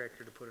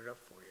contractor to put it up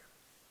for you.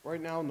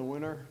 Right now in the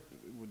winter,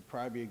 it would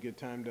probably be a good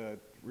time to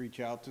reach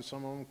out to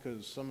some of them,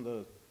 because some of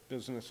the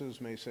businesses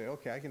may say,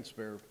 okay, I can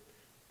spare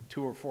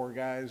 2 or 4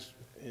 guys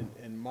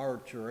in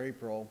March or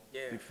April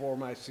Yeah. before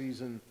my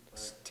season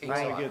Takes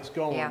really off. gets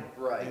going. Yeah.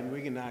 Right. And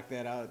we can knock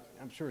that out.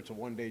 I'm sure it's a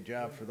one-day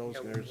job for those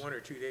Yeah, guys. 1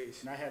 or 2 days.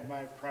 And I had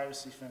my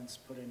privacy fence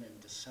put in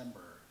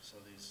December, so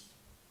these,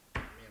 I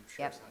mean, I'm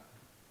sure Yep. it's not,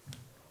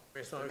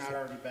 As long they're as not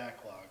already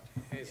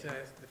backlogged, it's not,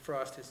 the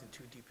frost isn't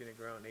too deep in the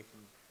ground, they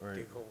can Right.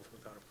 dig holes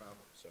without a problem.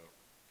 so.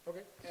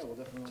 Okay, yeah, we'll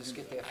definitely. Just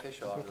look get into that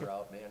fish auger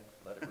out, man,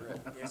 let it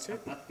rip. That's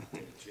it.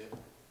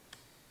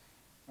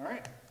 All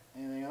right,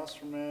 anything else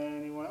from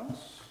anyone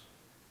else?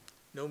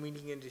 No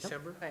meeting in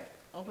December? Okay,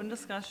 open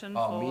discussion for.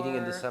 Oh, meeting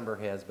in December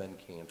has been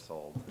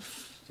canceled.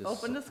 Just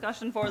Open so-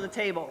 discussion for the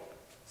table.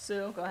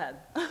 Sue, go ahead.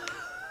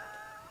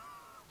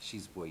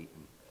 She's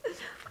waiting.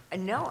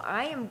 No,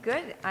 I am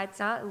good.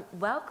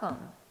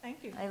 Welcome.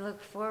 Thank you. I look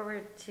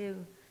forward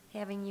to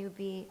having you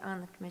be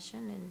on the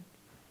commission,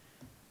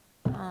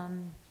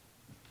 and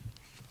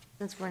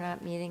since we're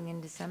not meeting in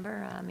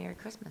December, Merry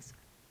Christmas.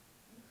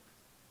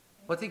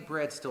 Well, I think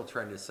Brad's still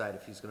trying to decide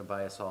if he's gonna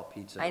buy us all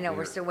pizza. I know, and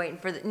we're beer. still waiting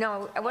for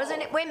no, it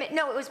wasn't, wait a minute,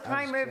 no, it was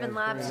prime rib and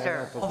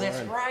lobster. Oh,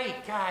 that's right,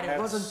 God, it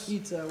wasn't That's-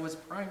 pizza, it was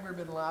prime rib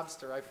and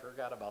lobster, I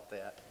forgot about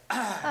that.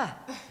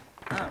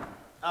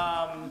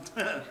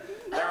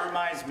 That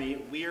reminds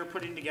me, we are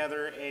putting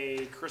together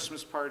a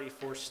Christmas party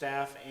for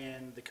staff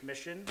and the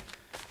commission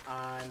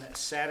on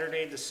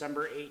Saturday,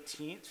 December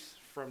 18th,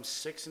 from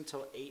 6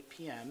 until 8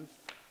 p.m.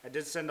 I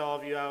did send all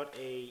of you out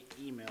a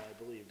email, I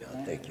believe,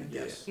 didn't I? Thank you,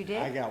 yes. You I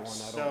did? got one.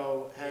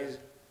 So,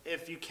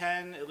 if you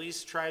can, at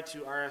least try to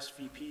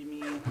RSVP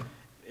me,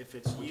 if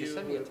it's Would you you,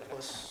 send me a text?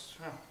 plus,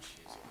 oh,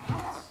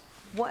 jeez.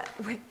 What,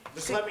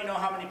 Just let me know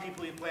how many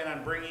people you plan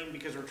on bringing,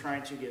 because we're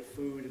trying to get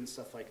food and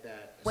stuff like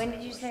that. when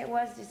did you say it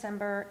was,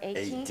 December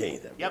 18th?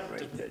 18th. Yep.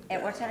 Write that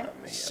At what down. time?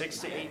 6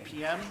 to 8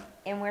 p.m.,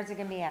 And where's it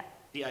gonna be at?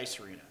 the ice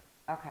arena.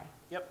 Okay,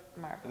 Yep. Are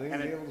marvelous. they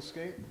gonna be able to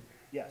skate?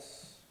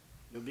 Yes.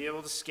 You'll be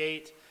able to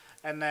skate.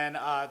 And then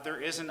there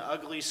is an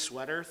ugly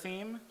sweater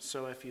theme,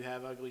 so if you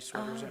have ugly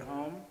sweaters at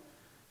home,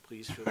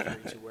 please feel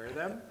free to wear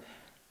them.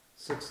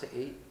 6 to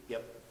 8?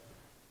 Yep.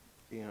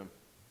 Yeah.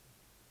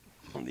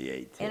 On the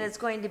 18th. And it's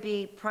going to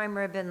be prime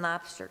rib and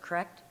lobster,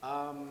 correct?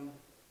 I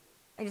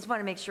just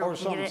wanna make sure Or we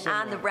can get it something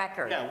on the similar.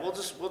 record. Yeah,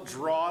 we'll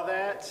draw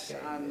that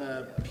on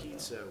the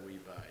pizza we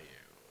buy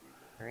you.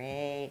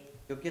 Great.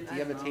 You'll get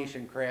the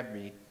imitation crab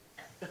meat.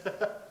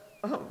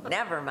 Oh,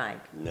 never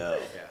mind. No.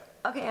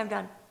 Okay, I'm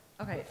done.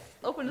 Okay,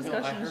 open I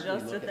discussions heard you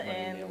just look at the at my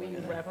end, email we when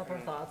can you- wrap up our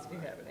thoughts if you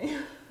have any.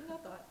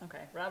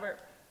 Okay, Robert?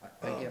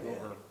 I have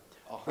over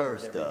 100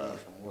 First, every day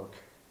from work.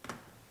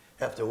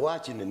 After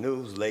watching the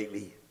news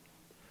lately,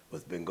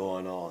 what's been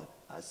going on,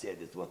 I said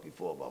this once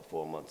before, about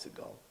 4 months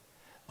ago,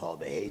 all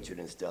the hatred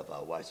and stuff I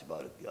watched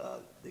about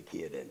the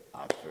kid in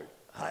Oxford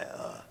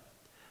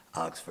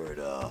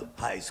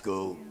High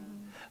School.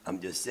 I'm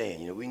just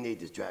saying, we need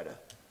to try to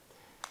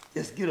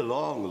just get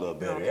along a little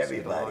better,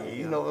 everybody.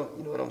 You know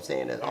what I'm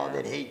saying? All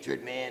that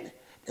hatred, man,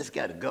 that's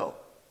got to go.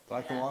 So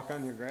I can walk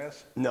on your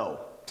grass? No.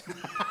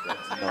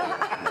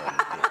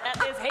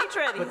 That is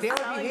hatred, But he's that would be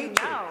telling you hatred.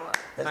 no.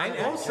 That's On not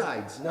both hatred.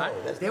 sides.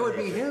 No, that's That not would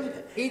be hatred.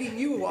 him hating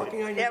you,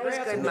 walking on your That was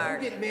grass, good, and then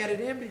Mark. you get mad at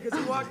him because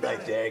he walked on Like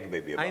it. to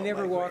aggravate me about I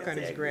never my walk grass,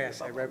 on his aggravate me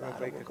grass. I about ride my my lawn.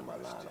 bike I walk on my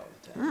across. lawn all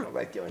the time. I'm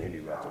right there on Henry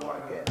Rock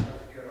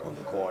on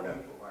the corner.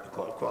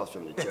 across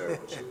from the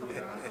church.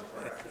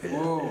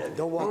 Yeah,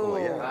 don't walk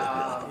away,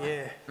 yeah.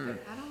 Yeah.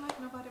 I don't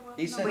like nobody He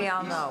walking said, We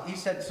all know. he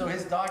said, so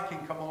his dog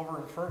can come over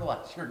and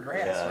fertilize your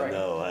grass, Yeah, right?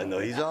 I know.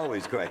 He's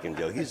always cracking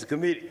jokes. He's a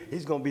comedian.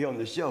 He's gonna be on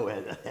the show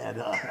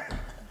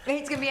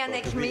He's gonna be on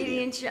that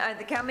comedian.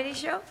 the comedy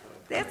show?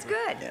 That's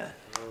good. yeah.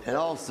 And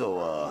also,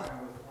 With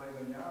filet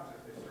mignons,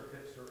 if they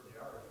hit certain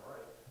yards,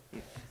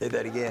 right? say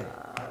that again.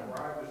 I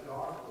ride the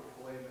dog with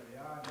filet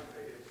mignons if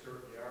they hit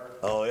certain yards.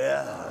 Oh,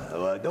 yeah.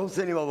 Well, don't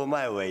send him over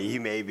my way. He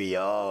may be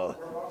all,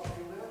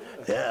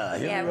 yeah, Yeah,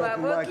 Henry Ruff well,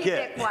 and we'll keep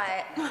it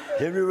Marquette. quiet.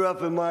 Henry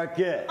Ruff and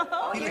Marquette.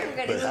 Oh, you're gonna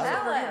But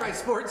tell You're my him.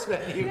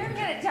 sportsman. You're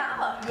gonna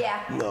tell him,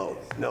 yeah.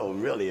 No,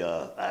 really,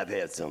 I've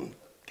had some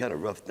kind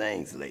of rough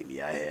things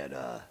lately. I had,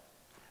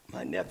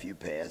 my nephew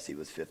passed, he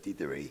was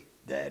 53,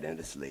 died in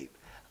his sleep.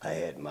 I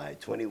had my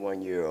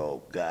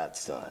 21-year-old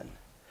godson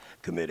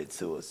committed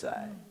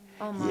suicide.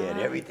 Oh, He had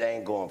my.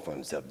 everything going for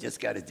himself, just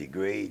got his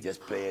degree, just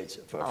pledged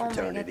for a Oh, my God,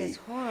 fraternity. that's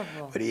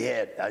horrible. But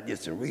I did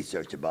some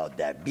research about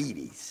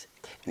diabetes,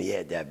 and he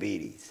had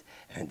diabetes.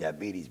 And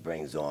diabetes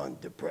brings on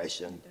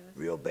depression,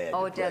 real bad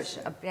Oh, it does.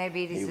 depression.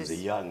 Diabetes He was a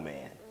is, young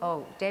man.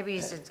 oh,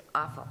 diabetes is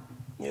awful.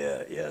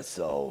 Yeah,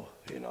 so,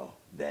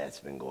 that's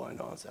been going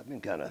on. So I've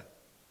been kind of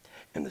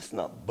in the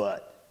slump,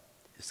 but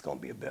it's going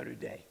to be a better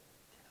day.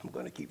 I'm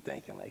going to keep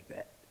thinking like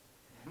that.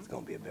 It's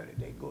going to be a better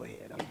day. Go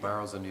ahead.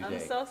 Tomorrow's a new I'm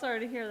day. so sorry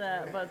to hear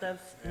that, but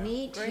that's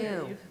Me great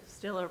that too. you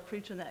still are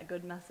preaching that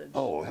good message.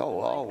 Always.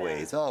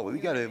 We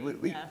got to,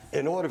 Yes.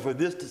 in order for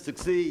this to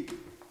succeed,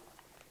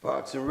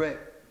 Parks and Rec,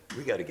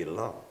 we got to get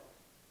along.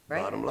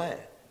 Right. Bottom line,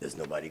 there's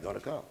nobody going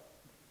to come.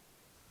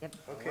 Yep.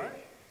 Okay.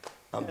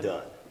 I'm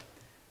done.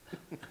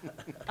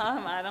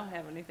 I don't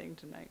have anything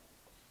tonight.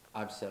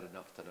 I've said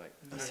enough tonight.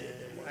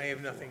 I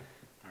have nothing.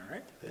 All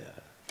right.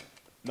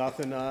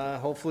 Nothing,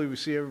 hopefully we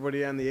see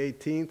everybody on the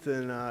 18th,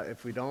 and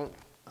if we don't,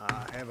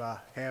 have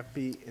a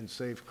happy and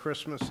safe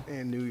Christmas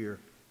and New Year.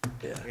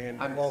 Yeah.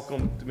 And I'm-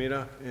 welcome,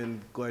 Demita, and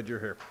glad you're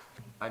here.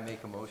 I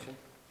make a motion.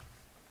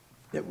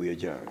 That we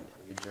adjourned.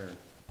 We adjourn.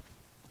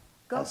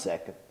 I'll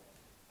second.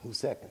 Who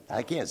second?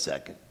 I can't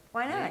second.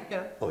 Why not?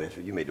 Oh, if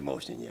you made the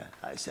motion, yeah,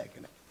 I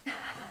second it.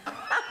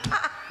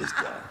 It's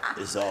done.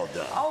 It's all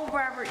done. Oh,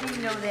 Robert, you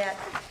know that.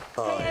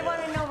 Oh, Hey, I yeah.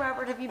 wanna know,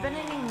 Robert, have you been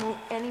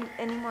in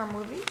any more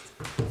movies?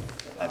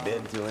 I've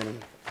been to any.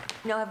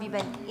 No, have you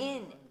been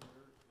in